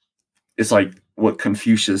 It's like what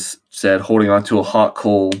Confucius said, holding on to a hot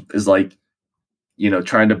coal is like,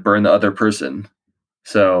 trying to burn the other person.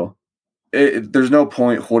 So there's no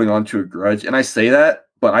point holding on to a grudge. And I say that,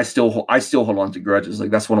 but I still hold on to grudges.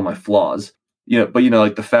 Like, that's one of my flaws, but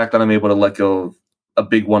like the fact that I'm able to let go of a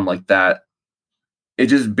big one like that, it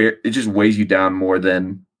just weighs you down more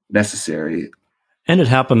than necessary. And it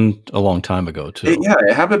happened a long time ago too.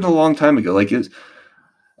 It happened a long time ago. Like, it's,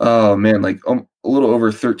 oh man, like a little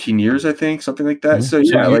over 13 years, I think, something like that. Mm-hmm. So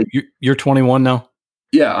you're 21 now?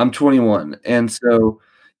 Yeah, I'm 21. And so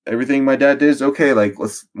everything my dad did is okay. Like,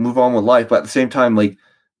 let's move on with life. But at the same time, like,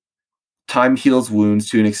 time heals wounds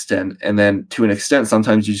to an extent. And then to an extent,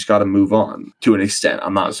 sometimes you just got to move on to an extent.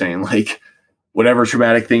 I'm not saying like whatever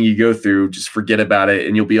traumatic thing you go through, just forget about it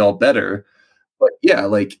and you'll be all better. But yeah,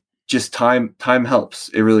 like, just time helps.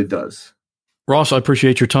 It really does. Ross, I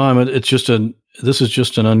appreciate your time. This is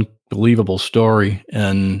just an unbelievable story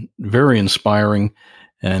and very inspiring.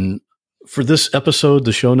 And for this episode,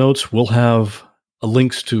 the show notes will have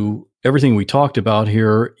links to everything we talked about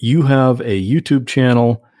here. You have a YouTube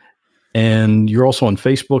channel and you're also on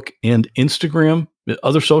Facebook and Instagram,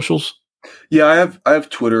 other socials. Yeah, I have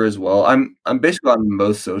Twitter as well. I'm basically on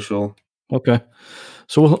most social. Okay.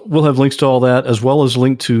 So we'll have links to all that, as well as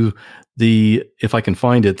link to the, if I can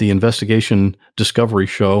find it, the Investigation Discovery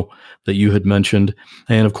show that you had mentioned.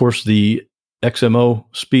 And of course, the XMO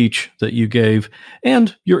speech that you gave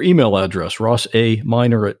and your email address,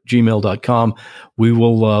 rossaminer@gmail.com. We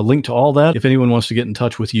will link to all that if anyone wants to get in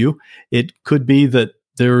touch with you. It could be that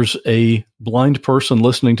there's a blind person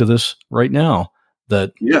listening to this right now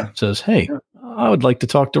that says, hey, I would like to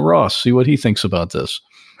talk to Ross, see what he thinks about this,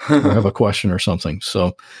 or have a question or something.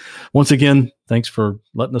 So once again, thanks for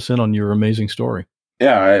letting us in on your amazing story.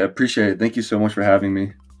 Yeah, I appreciate it. Thank you so much for having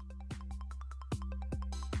me.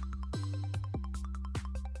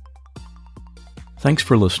 Thanks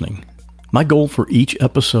for listening. My goal for each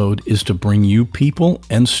episode is to bring you people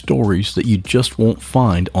and stories that you just won't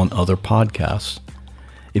find on other podcasts.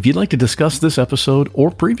 If you'd like to discuss this episode or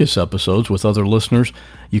previous episodes with other listeners,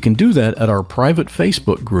 you can do that at our private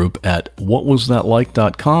Facebook group at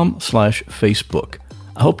whatwasthatlike.com/Facebook.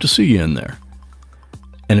 I hope to see you in there.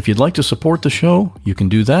 And if you'd like to support the show, you can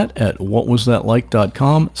do that at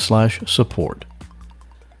whatwasthatlike.com/support.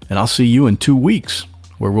 And I'll see you in 2 weeks,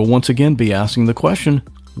 where we'll once again be asking the question,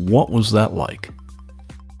 what was that like?